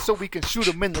flanks so we can shoot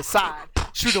them in the side.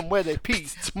 Shoot them where they pee.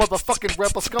 Motherfucking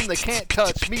rebel scum, they can't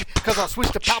touch me, cause I'll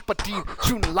switch to Palpatine,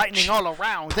 shooting lightning all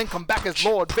around. Then come back as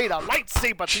Lord Vader,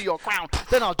 lightsaber to your crown.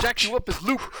 Then I'll jack you up as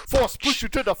Luke, force push you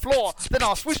to the floor. Then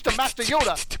I'll switch to Master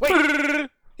Yoda. Wait,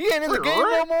 he ain't in the game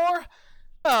no more?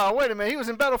 Oh, wait a minute, he was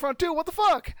in Battlefront 2, what the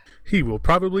fuck? He will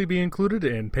probably be included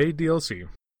in paid DLC.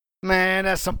 Man,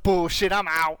 that's some bullshit, I'm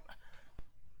out.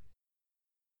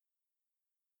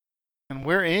 And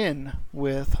we're in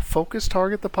with Focus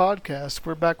Target the podcast.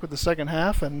 We're back with the second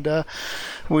half, and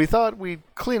we thought we'd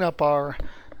clean up our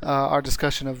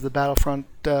discussion of the Battlefront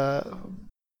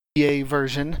EA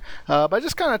version by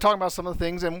just kind of talking about some of the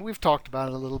things, and we've talked about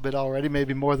it a little bit already,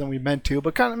 maybe more than we meant to,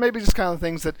 but kind of maybe just kind of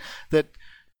things that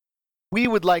we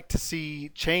would like to see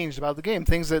changed about the game,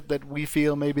 things that we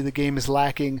feel maybe the game is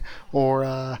lacking, or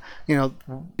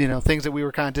things that we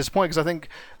were kind of disappointed, because I think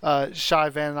Shy,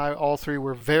 Van, and I, all three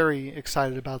were very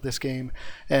excited about this game,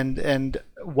 and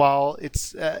while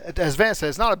it's as Van said,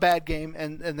 it's not a bad game,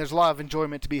 and there's a lot of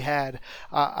enjoyment to be had,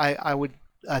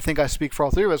 I think I speak for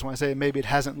all three of us when I say maybe it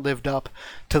hasn't lived up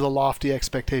to the lofty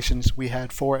expectations we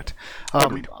had for it.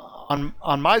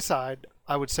 On my side,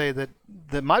 I would say that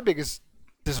my biggest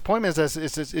disappointment is that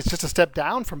it's just a step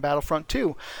down from Battlefront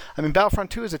 2. I mean,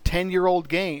 Battlefront 2 is a 10-year-old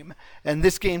game, and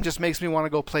this game just makes me want to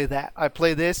go play that. I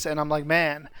play this, and I'm like,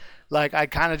 man, like I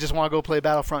kind of just want to go play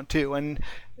Battlefront 2. And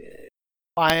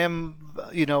I am,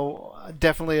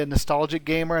 definitely a nostalgic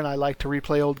gamer, and I like to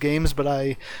replay old games, but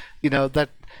that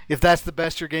if that's the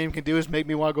best your game can do is make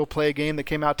me want to go play a game that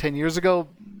came out 10 years ago,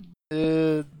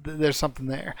 there's something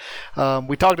there.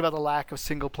 We talked about the lack of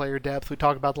single-player depth. We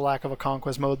talked about the lack of a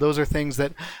conquest mode. Those are things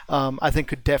that I think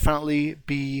could definitely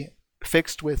be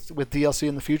fixed with DLC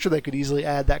in the future. They could easily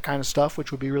add that kind of stuff,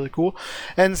 which would be really cool.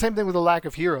 And the same thing with the lack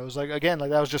of heroes. Like that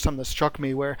was just something that struck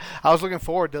me, where I was looking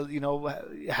forward to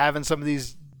having some of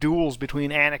these duels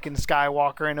between Anakin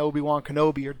Skywalker and Obi-Wan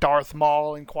Kenobi, or Darth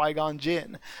Maul and Qui-Gon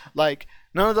Jinn. Like,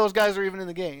 none of those guys are even in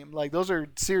the game. Like, those are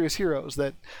serious heroes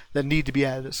that need to be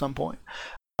added at some point.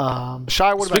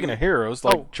 Shy, Speaking of heroes,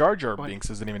 Jar Jar Binks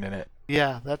isn't even in it.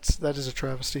 Yeah, that is a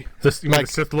travesty. You mean the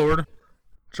Sith Lord?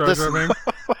 Jar Jar Binks.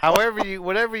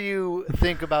 Whatever you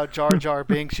think about Jar Jar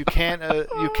Binks, you can't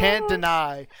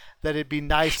deny that it'd be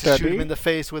nice to shoot him in the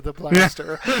face with a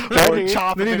blaster, or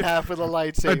chop him in half with a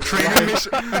lightsaber.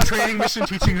 A training mission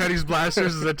teaching how to use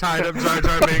blasters is a tied up Jar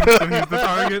Jar Binks, and he's the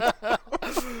target.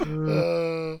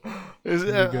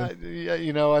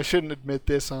 I shouldn't admit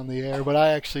this on the air, but I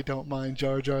actually don't mind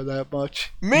Jar Jar that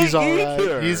much. He's all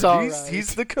either. Right. He's all right.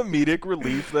 He's the comedic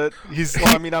relief that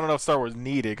I mean, I don't know if Star Wars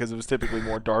needed, because it was typically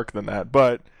more dark than that,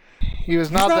 but he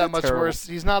was not that much worse.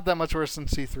 He's not that much worse than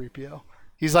C-3PO.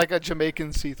 He's like a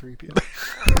Jamaican C-3PO.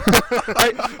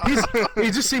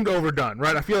 He just seemed overdone,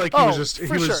 right? I feel like he was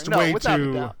way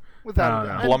too without a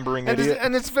doubt. Blumbering idiot.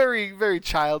 And it's very, very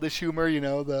childish humor,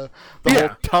 the whole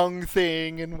tongue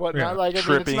thing and whatnot. Yeah. Like,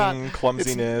 tripping,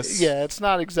 clumsiness. It's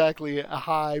not exactly a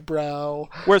highbrow.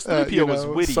 Whereas 3PO was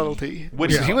witty. Subtlety.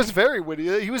 Witty. He was very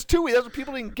witty. He was too witty. That's what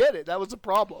people didn't get it. That was the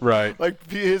problem. Right. Like,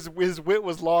 his wit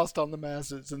was lost on the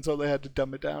masses, and so they had to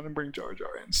dumb it down and bring Jar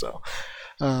Jar in. So.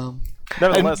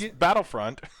 Nevertheless,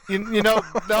 Battlefront. I'm going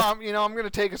to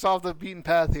take us off the beaten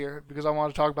path here, because I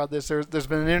want to talk about this. There's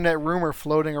been an internet rumor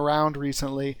floating around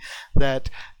recently that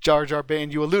Jar Jar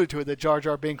Binks, you alluded to it, that Jar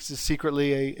Jar Binks is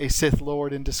secretly a Sith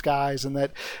Lord in disguise, and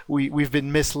that we've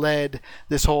been misled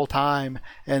this whole time,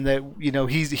 and that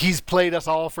he's played us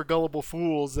all for gullible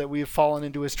fools, that we've fallen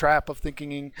into his trap of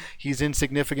thinking he's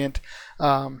insignificant.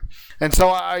 And so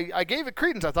I gave it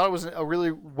credence. I thought it was a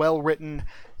really well written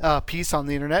piece on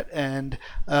the internet, and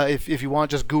if you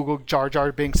want, just Google Jar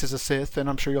Jar Binks is a Sith, and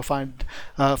I'm sure you'll find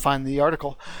the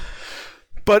article.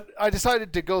 But I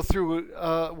decided to go through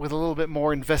with a little bit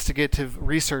more investigative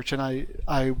research, and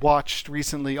I watched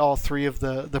recently all three of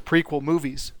the prequel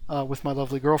movies with my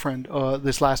lovely girlfriend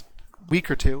this last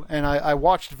week or two, and I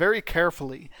watched very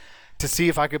carefully to see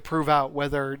if I could prove out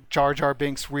whether Jar Jar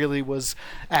Binks really was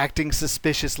acting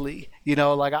suspiciously.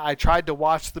 I tried to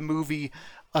watch the movie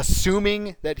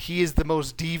assuming that he is the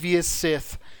most devious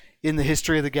Sith in the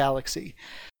history of the galaxy.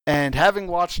 And having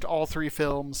watched all three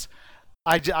films,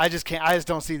 I just can't. I just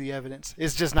don't see the evidence.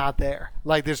 It's just not there.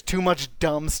 Like, there's too much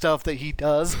dumb stuff that he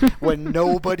does when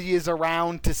nobody is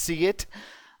around to see it.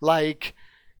 Like,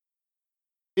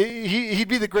 he'd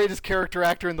be the greatest character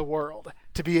actor in the world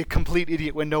to be a complete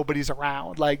idiot when nobody's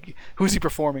around. Like, who's he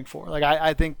performing for? Like,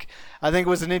 I think it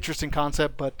was an interesting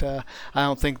concept, but I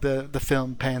don't think the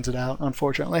film pans it out,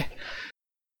 unfortunately.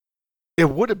 It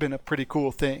would have been a pretty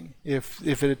cool thing if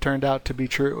it had turned out to be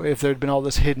true, if there had been all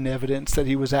this hidden evidence that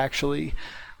he was actually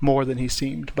more than he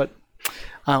seemed, but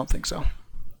I don't think so.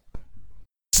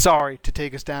 Sorry to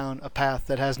take us down a path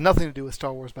that has nothing to do with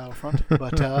Star Wars Battlefront,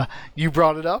 but you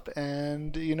brought it up,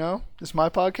 and it's my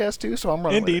podcast too, so I'm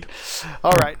running. Indeed. With it.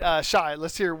 All right, Shai,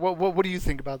 let's hear what do you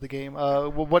think about the game?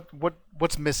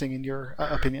 What's missing in your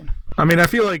opinion? I mean, I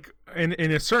feel like in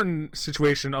a certain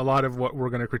situation, a lot of what we're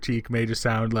going to critique may just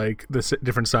sound like the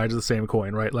different sides of the same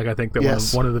coin, right? Like, I think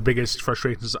that one of the biggest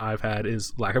frustrations I've had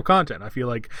is lack of content. I feel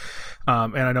like,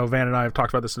 and I know Van and I have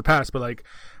talked about this in the past, but like,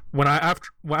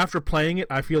 after playing it,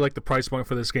 I feel like the price point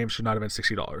for this game should not have been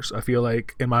 $60. I feel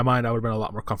like, in my mind, I would have been a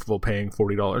lot more comfortable paying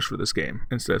 $40 for this game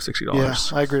instead of $60.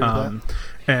 Yeah, I agree with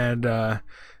that.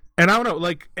 And I don't know,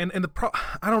 like,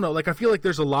 I don't know, like, I feel like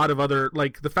there's a lot of other,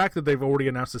 like, the fact that they've already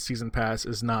announced the season pass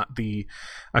is not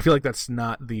I feel like that's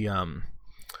not the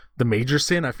major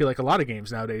sin. I feel like a lot of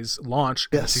games nowadays launch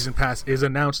and the season pass is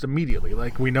announced immediately.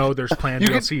 Like, we know there's planned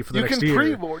DLC for the next year.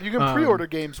 You can pre-order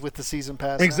games with the season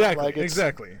pass. Exactly, like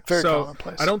exactly. Very so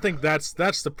commonplace. I don't think that's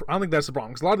the problem, because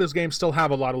a lot of those games still have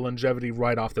a lot of longevity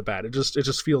right off the bat. It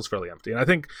just feels fairly empty. And I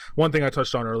think one thing I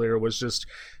touched on earlier was just,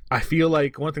 I feel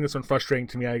like one thing that's been frustrating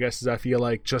to me, I guess, is I feel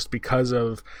like just because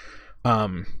of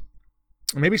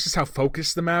maybe it's just how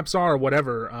focused the maps are or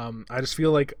whatever. I just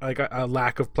feel like a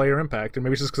lack of player impact, and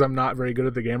maybe it's just because I'm not very good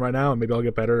at the game right now, and maybe I'll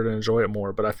get better and enjoy it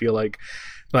more. But I feel like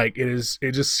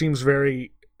it just seems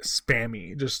very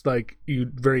spammy, just like you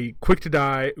very quick to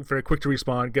die, very quick to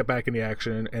respawn, get back in the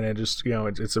action, and it just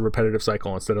it's a repetitive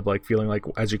cycle instead of like feeling like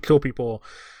as you kill people,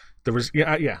 the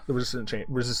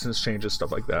resistance changes,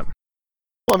 stuff like that.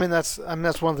 Well, I mean that's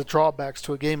one of the drawbacks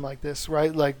to a game like this,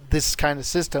 right? Like this kind of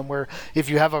system where if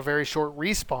you have a very short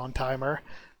respawn timer,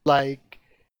 like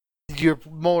you're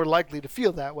more likely to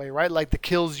feel that way, right? Like the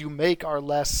kills you make are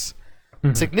less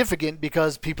significant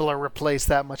because people are replaced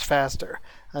that much faster.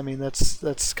 I mean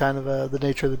that's kind of the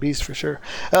nature of the beast for sure.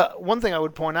 One thing I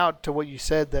would point out to what you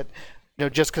said, that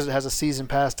just because it has a season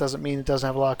pass doesn't mean it doesn't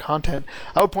have a lot of content.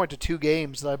 I would point to 2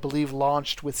 games that I believe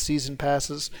launched with season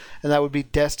passes, and that would be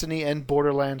Destiny and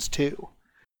Borderlands 2.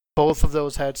 Both of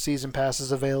those had season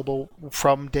passes available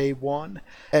from day one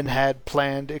and had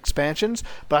planned expansions,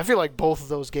 but I feel like both of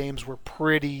those games were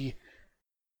pretty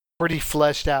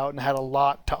fleshed out and had a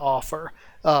lot to offer,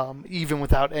 even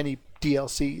without any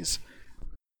DLCs.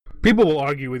 People will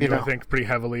argue with you, I think, pretty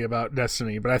heavily about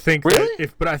Destiny, but I think really?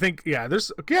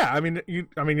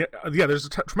 There's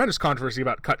tremendous controversy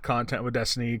about cut content with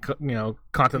Destiny,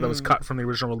 content that was cut from the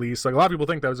original release. Like, a lot of people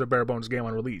think that was a bare bones game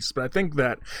on release, but I think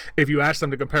that if you ask them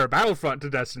to compare Battlefront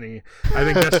to Destiny, I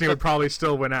think Destiny would probably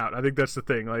still win out. I think that's the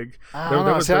thing. Like,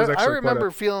 I remember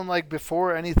feeling like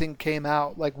before anything came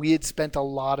out, like we had spent a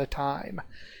lot of time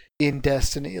in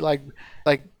Destiny, like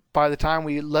by the time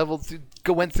we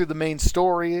went through the main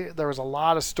story, there was a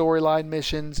lot of storyline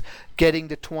missions, getting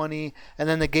to 20, and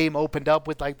then the game opened up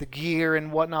with like the gear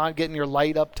and whatnot, getting your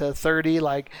light up to 30.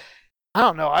 Like, I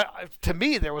don't know. To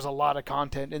me, there was a lot of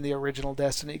content in the original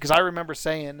Destiny, because I remember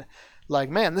saying, like,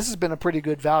 man, this has been a pretty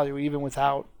good value even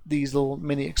without these little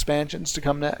mini expansions to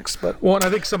come next. But and I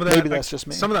think some of that, maybe that's just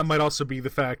me. Some of that might also be the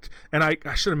fact, and I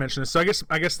should have mentioned this. So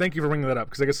I guess thank you for bringing that up,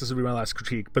 because I guess this would be my last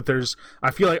critique. But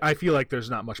I feel like there's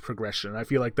not much progression. I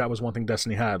feel like that was one thing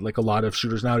Destiny had. Like, a lot of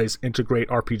shooters nowadays integrate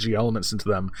RPG elements into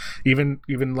them. Even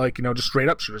like just straight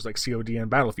up shooters like COD and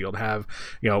Battlefield have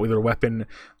either weapon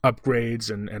upgrades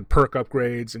and perk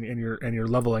upgrades, and you're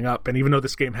leveling up. And even though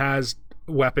this game has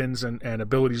weapons and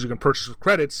abilities you can purchase with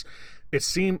credits,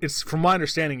 it's from my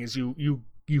understanding is you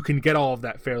can get all of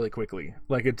that fairly quickly.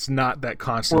 Like, it's not that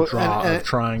constant draw of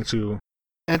trying to.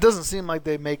 And it doesn't seem like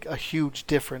they make a huge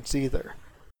difference either,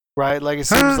 right? Like, it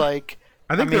seems like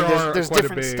there's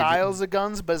different styles of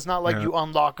guns, but it's not like you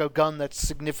unlock a gun that's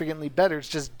significantly better. It's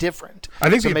just different. I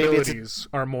think the abilities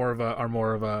are more of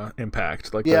a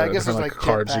impact. Like, I guess there's like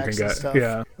cards you can get. Stuff.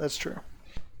 Yeah, that's true.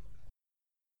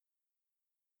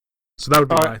 So that would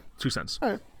be my 2 cents. All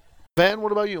right. Van,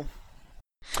 what about you?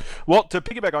 Well, to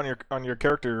piggyback on your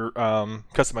character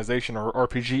customization or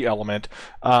RPG element,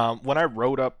 when I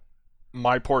wrote up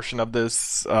my portion of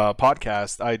this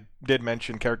podcast, I did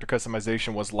mention character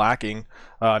customization was lacking,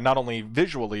 not only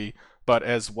visually, but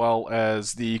as well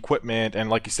as the equipment, and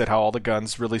like you said, how all the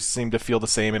guns really seem to feel the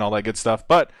same and all that good stuff.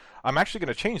 But I'm actually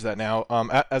going to change that now.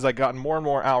 As I gotten more and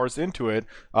more hours into it,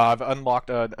 I've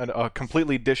unlocked a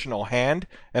completely additional hand,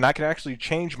 and I can actually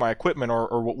change my equipment,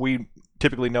 or what we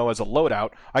typically know as a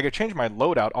loadout. I could change my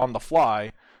loadout on the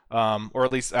fly, or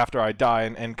at least after I die,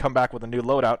 and come back with a new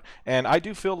loadout. And I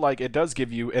do feel like it does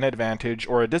give you an advantage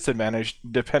or a disadvantage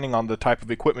depending on the type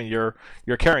of equipment you're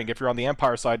carrying. If you're on the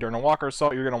Empire side during a Walker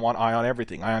Assault, you're going to want ion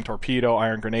everything, ion torpedo,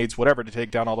 ion grenades, whatever, to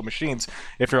take down all the machines.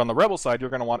 If you're on the Rebel side,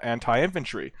 you're going to want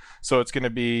anti-infantry. So it's going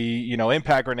to be,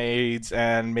 impact grenades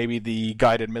and maybe the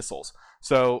guided missiles.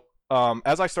 So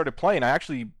as I started playing, I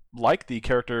actually like the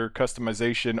character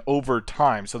customization over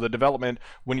time. So the development,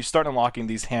 when you start unlocking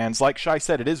these hands, like Shai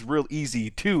said, it is real easy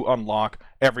to unlock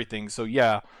everything. So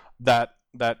yeah, that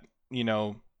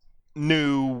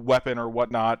new weapon or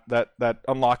whatnot, that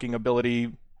unlocking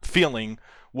ability feeling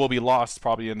will be lost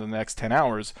probably in the next 10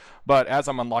 hours. But as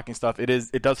I'm unlocking stuff,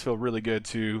 it does feel really good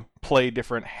to play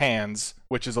different hands,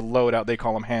 which is a loadout. They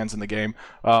call them hands in the game,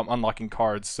 unlocking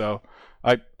cards. So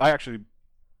I actually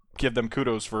give them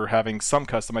kudos for having some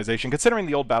customization, considering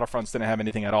the old Battlefronts didn't have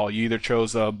anything at all. You either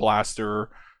chose a blaster,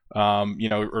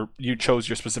 or you chose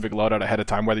your specific loadout ahead of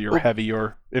time, whether you're heavy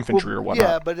or infantry or whatnot.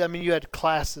 Yeah, but I mean, you had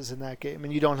classes in that game,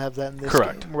 and you don't have that in this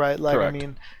Correct. game, right? Like, Correct. I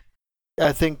mean,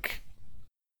 I think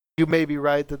you may be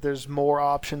right that there's more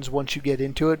options once you get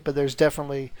into it, but there's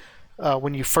definitely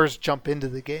when you first jump into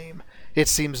the game, it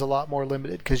seems a lot more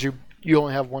limited because you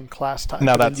only have one class type.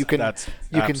 Now you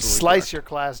can slice correct. your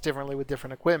class differently with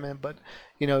different equipment, but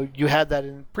you had that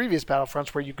in previous Battlefronts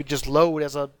where you could just load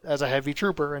as a heavy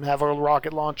trooper and have a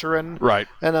rocket launcher and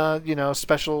a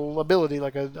special ability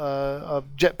like a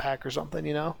jetpack or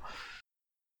something,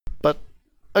 But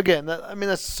again,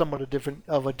 that's somewhat a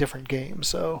different game,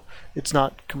 so it's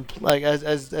not like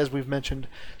as we've mentioned,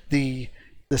 the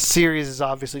series is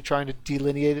obviously trying to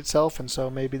delineate itself, and so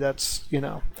maybe that's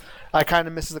I kind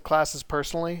of miss the classes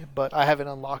personally, but I haven't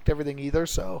unlocked everything either,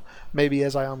 so maybe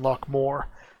as I unlock more,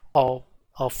 I'll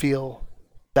feel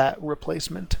that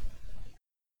replacement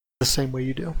the same way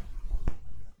you do.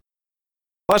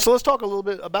 All right, so let's talk a little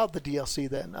bit about the DLC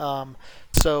then.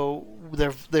 So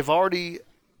they've already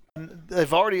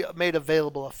made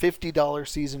available a $50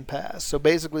 season pass, so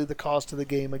basically the cost of the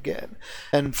game again.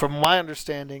 And from my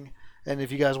understanding, and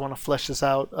if you guys want to flesh this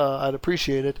out, I'd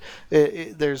appreciate it.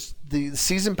 There's the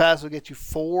season pass will get you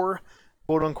 4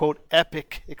 quote-unquote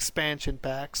epic expansion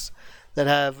packs that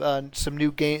have some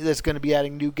new game. That's going to be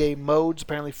adding new game modes.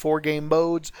 Apparently, 4 game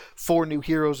modes, 4 new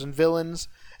heroes and villains.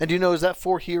 And do you know, is that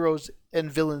 4 heroes and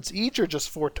villains each, or just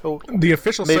 4 total? The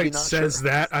official site says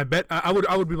that. I bet I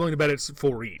would be willing to bet it's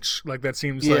 4 each. Like that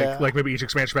seems like maybe each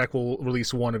expansion pack will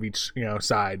release 1 of each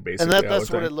side basically. And that's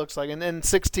what it looks like, and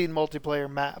 16 multiplayer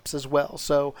maps as well.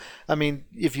 So I mean,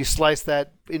 if you slice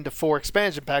that into 4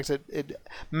 expansion packs, it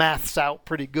maths out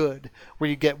pretty good, where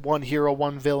you get 1 hero,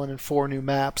 1 villain, and 4 new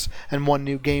maps and 1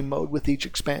 new game mode with each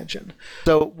expansion.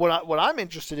 So what I'm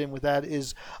interested in with that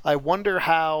is I wonder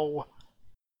how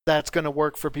that's going to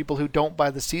work for people who don't buy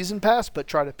the season pass but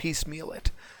try to piecemeal it.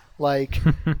 Like,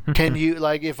 can you,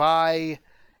 like, if I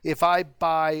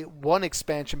buy one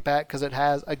expansion pack because it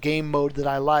has a game mode that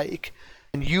I like,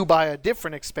 and you buy a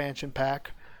different expansion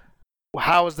pack,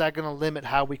 how is that going to limit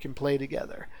how we can play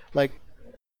together? Like,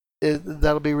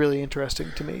 that'll be really interesting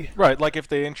to me. Right, like if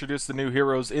they introduce the new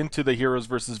heroes into the heroes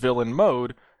versus villain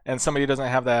mode, and somebody doesn't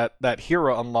have that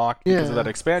hero unlocked because of that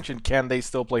expansion, can they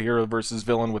still play hero versus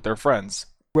villain with their friends?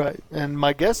 Right, and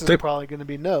my guess is probably going to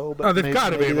be no. But they've got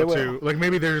to be able to. Like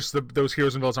maybe there's those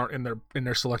heroes and villains aren't in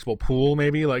their selectable pool.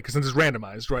 Maybe like because since it's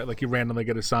randomized, right? Like you randomly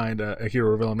get assigned a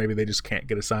hero or villain. Maybe they just can't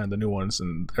get assigned the new ones,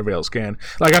 and everybody else can.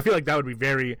 Like I feel like that would be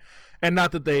very, and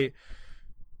not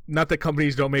that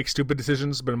companies don't make stupid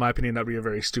decisions, but in my opinion, that'd be a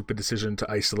very stupid decision to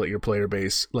isolate your player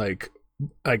base, like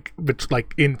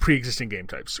in pre-existing game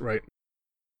types, right?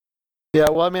 Yeah,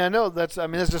 well, I mean, I know that's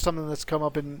just something that's come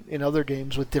up in other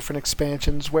games with different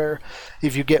expansions, where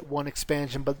if you get one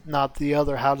expansion but not the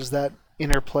other, how does that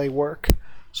interplay work?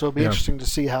 So it'll be interesting to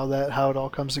see how it all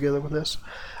comes together with this.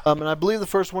 And I believe the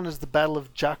first one is the Battle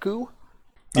of Jakku,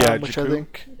 which Jakku.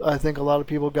 I think a lot of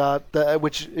people got,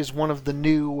 which is one of the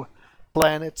new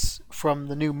planets from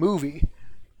the new movie,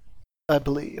 I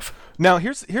believe. Now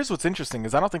here's what's interesting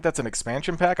is I don't think that's an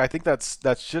expansion pack. I think that's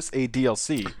just a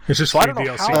DLC. It's just so I don't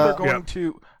know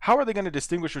DLC. how are they going to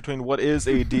distinguish between what is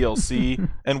a DLC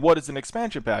and what is an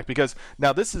expansion pack? Because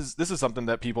now this is something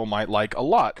that people might like a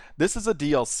lot. This is a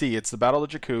DLC. It's the Battle of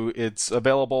Jakku. It's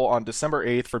available on December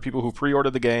 8th for people who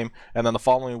pre-ordered the game, and then the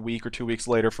following week or 2 weeks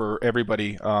later for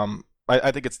everybody.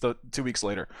 I think it's the 2 weeks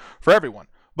later for everyone.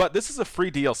 But this is a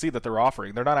free DLC that they're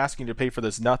offering. They're not asking you to pay for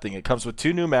this nothing. It comes with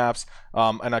 2 new maps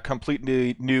and a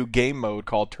completely new game mode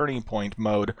called Turning Point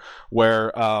mode,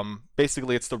 where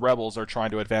basically it's the rebels are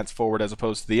trying to advance forward as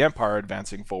opposed to the Empire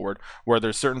advancing forward, where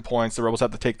there's certain points, the rebels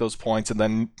have to take those points, and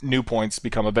then new points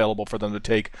become available for them to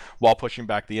take while pushing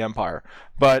back the Empire.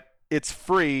 But it's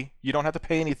free. You don't have to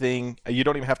pay anything. You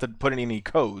don't even have to put in any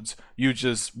codes. You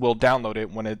just will download it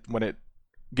when it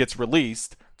gets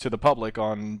released to the public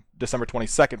on December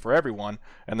 22nd for everyone,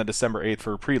 and then December 8th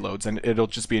for preloads, and it'll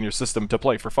just be in your system to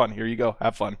play for fun. Here you go,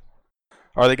 have fun.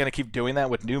 Are they going to keep doing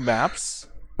that with new maps?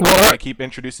 Are they going to keep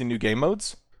introducing new game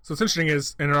modes? So what's interesting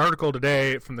is, in an article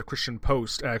today from the Christian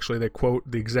Post, actually, they quote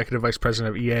the executive vice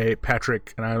president of EA,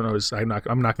 Patrick, and I don't know, I'm not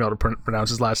going to be able to pronounce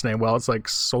his last name well. It's like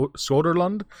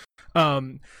Soderlund.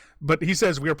 But he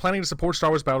says, we are planning to support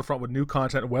Star Wars Battlefront with new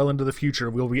content well into the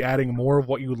future. We'll be adding more of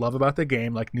what you love about the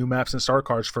game, like new maps and star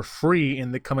cards, for free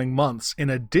in the coming months, in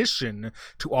addition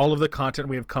to all of the content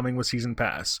we have coming with Season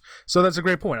Pass. So that's a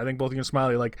great point. I think both you and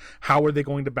Smiley, like, how are they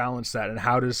going to balance that? And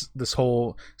how does this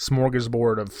whole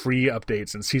smorgasbord of free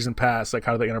updates and Season Pass, like,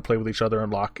 how do they interplay with each other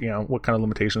and lock, what kind of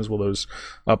limitations will those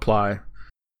apply?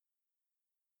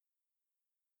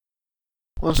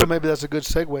 Well, so maybe that's a good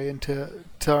segue into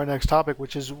our next topic,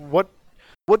 which is what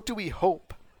do we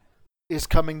hope is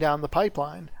coming down the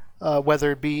pipeline,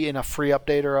 whether it be in a free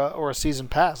update or a season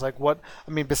pass. Like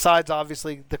besides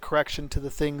obviously the correction to the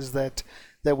things that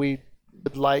we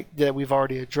would like that we've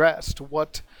already addressed,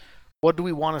 what do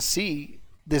we want to see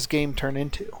this game turn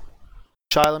into?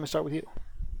 Shai, let me start with you.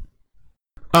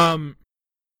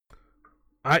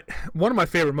 One of my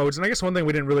favorite modes, and I guess one thing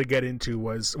we didn't really get into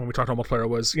was when we talked about multiplayer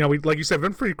was, we, like you said,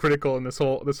 been pretty critical in this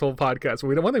whole podcast.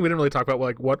 But one thing we didn't really talk about,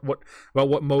 like what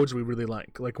modes we really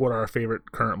like what are our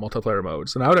favorite current multiplayer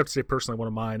modes. And I would have to say personally, one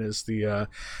of mine is the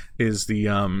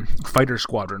fighter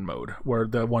squadron mode, where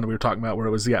the one we were talking about, where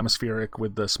it was the atmospheric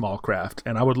with the small craft.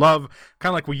 And I would love, kind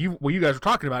of like what you guys were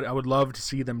talking about, I would love to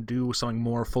see them do something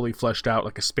more fully fleshed out,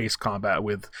 like a space combat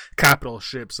with capital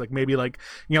ships, like maybe like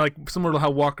similar to how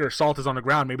Walker Assault is on the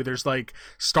ground. Maybe there's like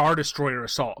Star Destroyer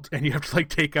Assault, and you have to like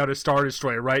take out a Star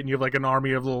Destroyer, right? And you have like an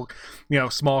army of little,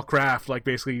 small craft, like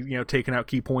basically, taking out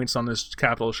key points on this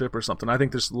capital ship or something. I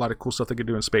think there's a lot of cool stuff they could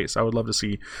do in space. I would love to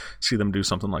see them do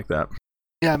something like that.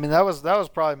 Yeah, that was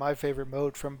probably my favorite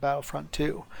mode from Battlefront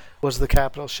 2, was the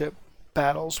capital ship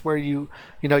battles, where you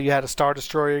had a Star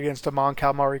Destroyer against a Mon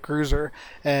Calamari cruiser,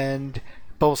 and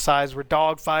both sides were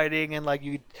dogfighting, and like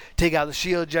you take out the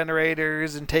shield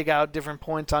generators and take out different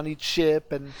points on each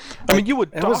ship, and you would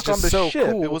dock on the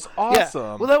ship. Cool. It was awesome.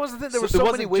 Yeah. Well, that was the thing. There were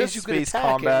so many ways you could attack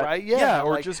combat. It, right? Yeah,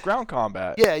 or just ground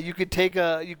combat. Yeah, you could take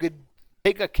a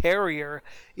carrier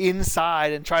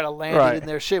inside and try to land it in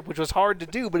their ship, which was hard to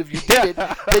do, but if you did it,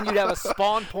 then you'd have a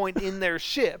spawn point in their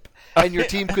ship, and your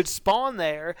team could spawn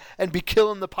there and be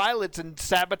killing the pilots and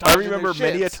sabotaging their ships. I remember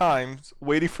many a times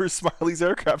waiting for Smiley's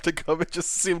aircraft to come and just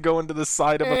see him go into the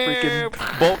side of a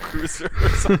freaking bulk cruiser or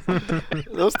something.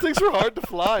 Those things were hard to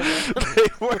fly, man. They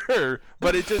were,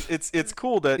 but it's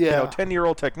cool that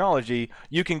 10-year-old technology,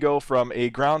 you can go from a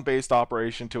ground-based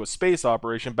operation to a space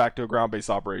operation back to a ground-based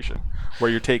operation,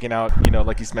 where you're taking out,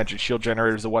 like he's mentioned, shield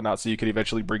generators and whatnot, so you could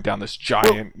eventually bring down this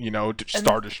giant,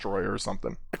 Star Destroyer or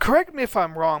something. Correct me if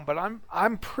I'm wrong, but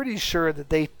I'm pretty sure that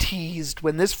they teased,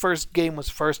 when this first game was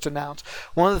first announced,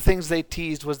 one of the things they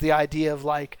teased was the idea of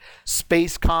like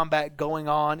space combat going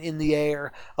on in the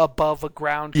air above a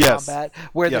ground combat,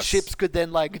 where the ships could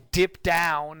then like dip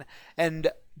down and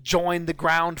join the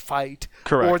ground fight.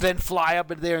 Correct. Or then fly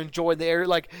up into there and join the air.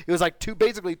 Like it was like two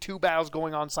battles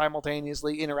going on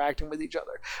simultaneously, interacting with each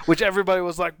other, which everybody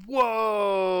was like,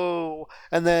 whoa.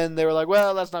 And then they were like,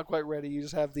 well, that's not quite ready. You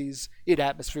just have these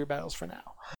in-atmosphere battles for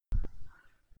now.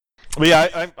 But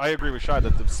yeah, I agree with Shai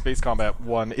that the space combat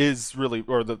one is really,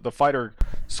 or the fighter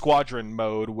squadron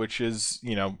mode, which is,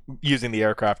 using the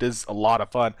aircraft, is a lot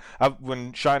of fun.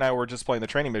 When Shai and I were just playing the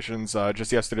training missions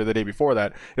just yesterday, the day before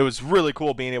that, it was really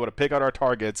cool being able to pick out our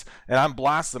targets, and I'm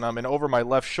blasting them, and over my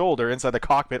left shoulder, inside the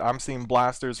cockpit, I'm seeing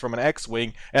blasters from an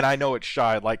X-Wing, and I know it's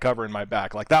Shai, like, covering my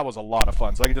back. Like, that was a lot of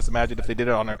fun. So I can just imagine if they did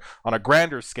it on a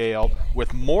grander scale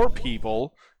with more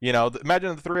people.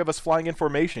 Imagine the three of us flying in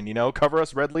formation, cover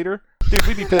us, Red Leader. Dude,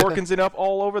 we'd be Porkins it up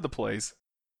all over the place.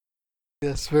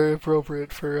 Yes, very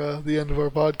appropriate for the end of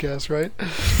our podcast, right?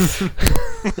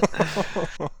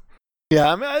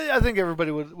 Yeah, I think everybody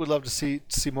would love to see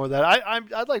more of that.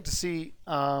 I'd like to see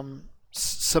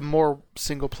some more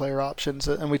single-player options,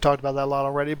 and we talked about that a lot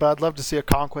already, but I'd love to see a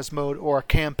conquest mode or a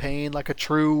campaign, like a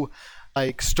true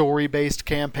like story-based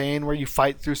campaign where you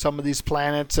fight through some of these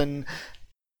planets, and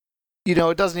it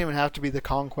doesn't even have to be the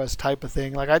conquest type of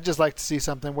thing. Like, I'd just like to see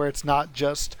something where it's not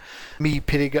just me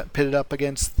pitted up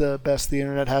against the best the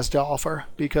internet has to offer.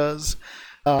 Because,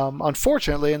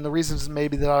 unfortunately, and the reasons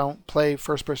maybe that I don't play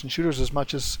first-person shooters as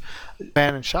much as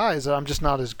Van and Shai is that I'm just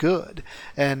not as good.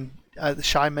 And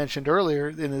Shai mentioned earlier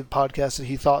in the podcast that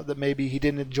he thought that maybe he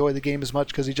didn't enjoy the game as much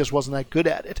because he just wasn't that good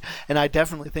at it. And I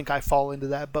definitely think I fall into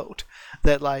that boat.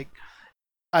 That, like,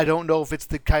 I don't know if it's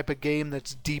the type of game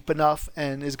that's deep enough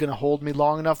and is going to hold me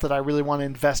long enough that I really want to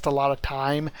invest a lot of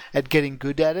time at getting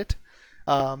good at it.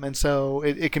 And so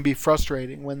it can be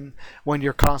frustrating when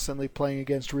you're constantly playing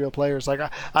against real players. Like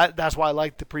that's why I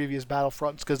liked the previous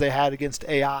Battlefronts, because they had against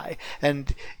AI,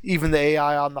 and even the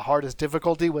AI on the hardest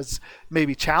difficulty was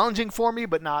maybe challenging for me,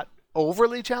 but not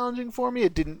overly challenging for me.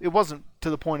 It wasn't to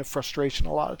the point of frustration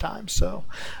a lot of times. So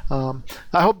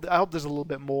I hope there's a little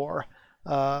bit more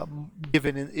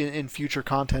given in future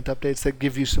content updates that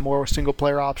give you some more single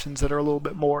player options that are a little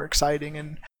bit more exciting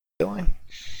and fulfilling.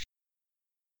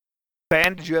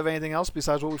 Van, did you have anything else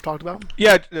besides what we've talked about?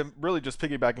 Yeah, really just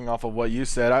piggybacking off of what you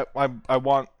said. I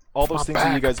want all those things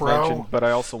that you guys mentioned, but I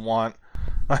also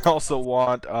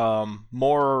want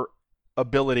more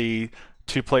ability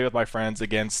to play with my friends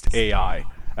against AI.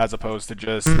 as opposed to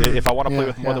just if I want to play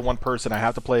with more than one person, I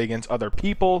have to play against other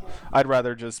people. I'd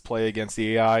rather just play against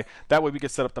the AI. That way we can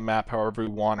set up the map however we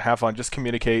want, have fun, just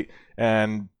communicate.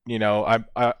 And I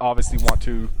obviously want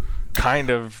to kind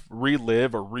of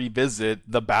relive or revisit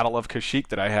the Battle of Kashyyyk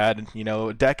that I had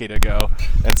a decade ago,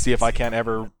 and see if I can't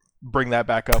ever bring that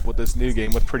back up with this new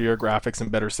game with prettier graphics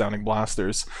and better sounding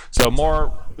blasters. So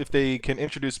if they can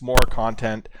introduce more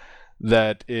content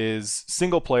that is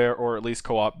single player or at least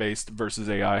co-op based versus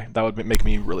AI, that would make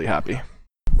me really happy.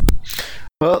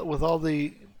 Well, with all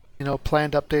the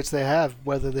planned updates they have,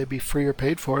 whether they be free or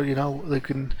paid for, they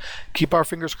can keep our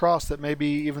fingers crossed that maybe,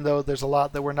 even though there's a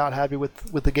lot that we're not happy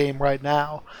with the game right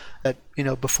now, that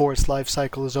before its life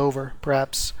cycle is over,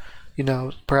 perhaps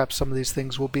some of these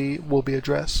things will be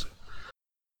addressed.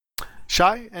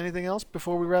 Shy, anything else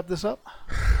before we wrap this up?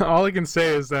 All I can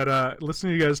say is that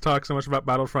listening to you guys talk so much about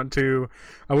Battlefront 2,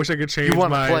 I wish I could change you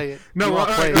want to play it. No,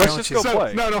 let's just go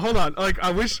play. No, hold on. Like I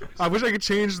wish I could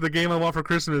change the game I want for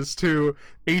Christmas to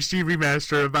HD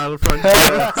remaster of Battlefront 2.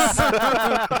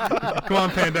 Come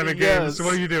on, Pandemic Games.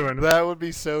 What are you doing? That would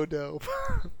be so dope.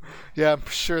 Yeah, I'm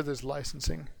sure there's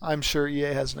licensing. I'm sure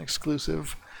EA has an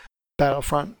exclusive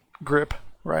Battlefront grip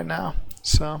right now.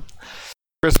 So,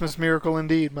 Christmas miracle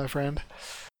indeed, my friend.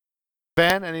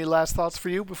 Van, any last thoughts for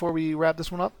you before we wrap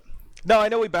this one up? No, I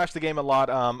know we bashed the game a lot.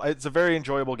 It's a very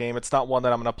enjoyable game. It's not one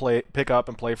that I'm going to pick up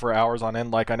and play for hours on end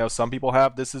like I know some people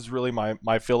have. This is really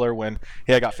my filler when,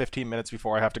 hey, I got 15 minutes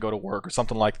before I have to go to work or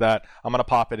something like that. I'm going to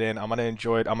pop it in. I'm going to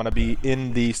enjoy it. I'm going to be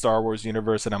in the Star Wars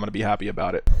universe, and I'm going to be happy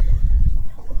about it.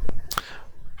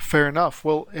 Fair enough.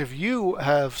 Well, if you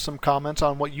have some comments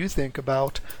on what you think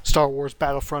about Star Wars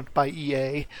Battlefront by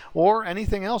EA or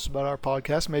anything else about our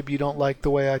podcast, maybe you don't like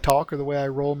the way I talk or the way I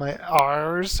roll my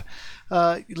R's,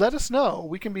 let us know.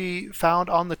 We can be found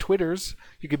on the Twitters.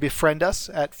 You can befriend us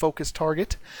at Focus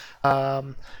Target.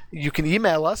 You can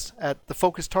email us at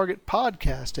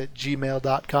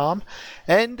theFocusTargetPodcast@gmail.com.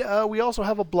 And we also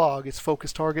have a blog. It's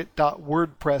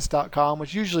focustarget.wordpress.com,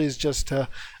 which usually is just to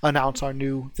announce our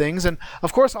new things. And,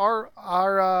 of course,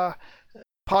 our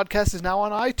podcast is now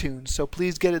on iTunes, so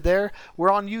please get it there.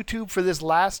 We're on YouTube for this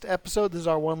last episode. This is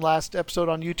our one last episode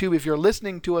on YouTube. If you're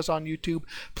listening to us on YouTube,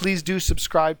 please do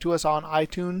subscribe to us on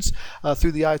iTunes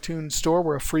through the iTunes store.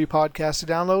 We're a free podcast to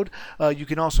download. You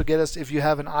can also get us if you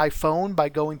have an iPhone by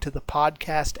going to the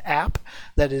podcast app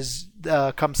that is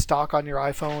comes stock on your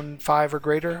iPhone 5 or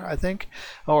greater, I think,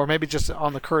 or maybe just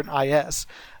on the current iOS.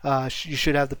 You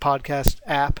should have the podcast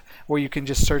app where you can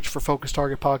just search for Focus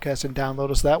Target Podcast and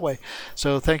download us that way.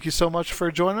 So thank you so much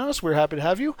for joining us. We're happy to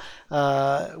have you.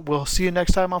 We'll see you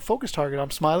next time on Focus Target.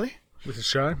 I'm Smiley. This is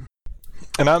Shy.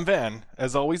 And I'm Van.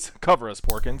 As always, cover us,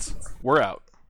 Porkins. We're out.